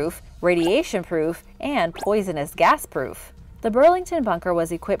bomb-proof, radiation-proof, and poisonous gas-proof. The Burlington Bunker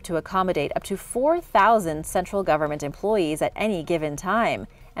was equipped to accommodate up to 4,000 central government employees at any given time,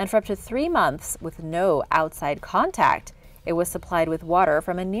 and for up to 3 months with no outside contact. It was supplied with water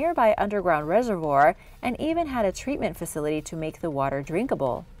from a nearby underground reservoir and even had a treatment facility to make the water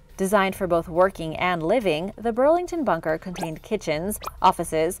drinkable. Designed for both working and living, the Burlington Bunker contained kitchens,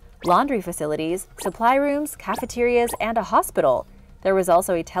 offices, laundry facilities, supply rooms, cafeterias, and a hospital. There was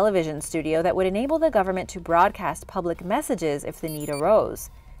also a television studio that would enable the government to broadcast public messages if the need arose.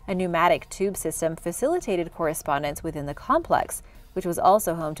 A pneumatic tube system facilitated correspondence within the complex, which was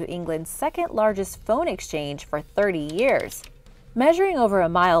also home to England's second-largest phone exchange for 30 years. Measuring over a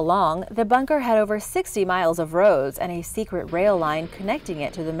mile long, the bunker had over 60 miles of roads and a secret rail line connecting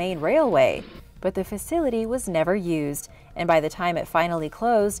it to the main railway. But the facility was never used, and by the time it finally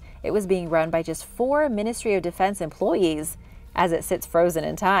closed, it was being run by just 4 Ministry of Defense employees. As it sits frozen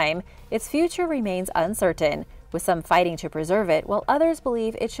in time, its future remains uncertain, with some fighting to preserve it while others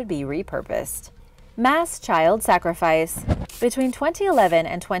believe it should be repurposed. Mass child sacrifice. Between 2011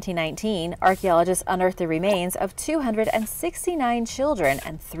 and 2019, archaeologists unearthed the remains of 269 children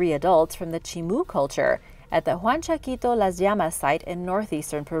and 3 adults from the Chimu culture at the Huanchaquito Las Llamas site in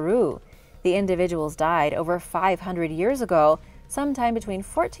northeastern Peru. The individuals died over 500 years ago, sometime between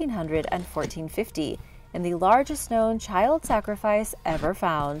 1400 and 1450, in the largest known child sacrifice ever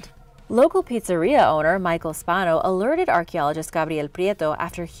found. Local pizzeria owner Michael Spano alerted archaeologist Gabriel Prieto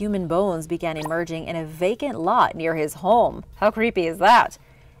after human bones began emerging in a vacant lot near his home. How creepy is that?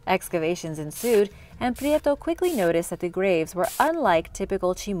 Excavations ensued, and Prieto quickly noticed that the graves were unlike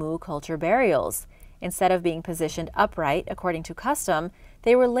typical Chimu culture burials. Instead of being positioned upright according to custom,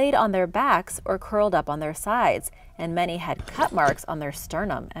 they were laid on their backs or curled up on their sides, and many had cut marks on their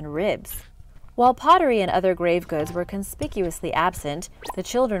sternum and ribs. While pottery and other grave goods were conspicuously absent, the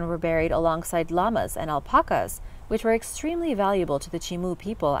children were buried alongside llamas and alpacas, which were extremely valuable to the Chimu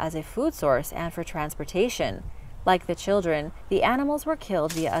people as a food source and for transportation. Like the children, the animals were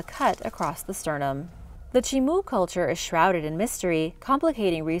killed via a cut across the sternum. The Chimu culture is shrouded in mystery,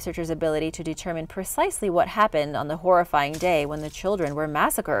 complicating researchers' ability to determine precisely what happened on the horrifying day when the children were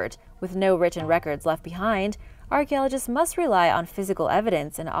massacred. With no written records left behind, archaeologists must rely on physical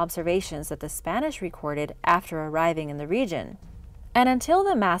evidence and observations that the Spanish recorded after arriving in the region. And until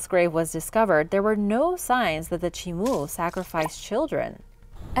the mass grave was discovered, there were no signs that the Chimu sacrificed children.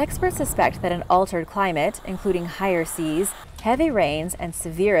 Experts suspect that an altered climate, including higher seas, heavy rains, and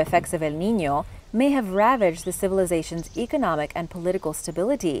severe effects of El Niño, may have ravaged the civilization's economic and political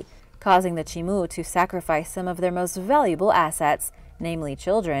stability, causing the Chimu to sacrifice some of their most valuable assets, namely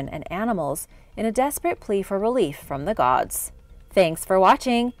children and animals, in a desperate plea for relief from the gods. Thanks for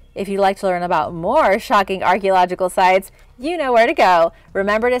watching! If you'd like to learn about more shocking archaeological sites, you know where to go.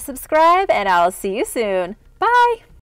 Remember to subscribe, and I'll see you soon. Bye!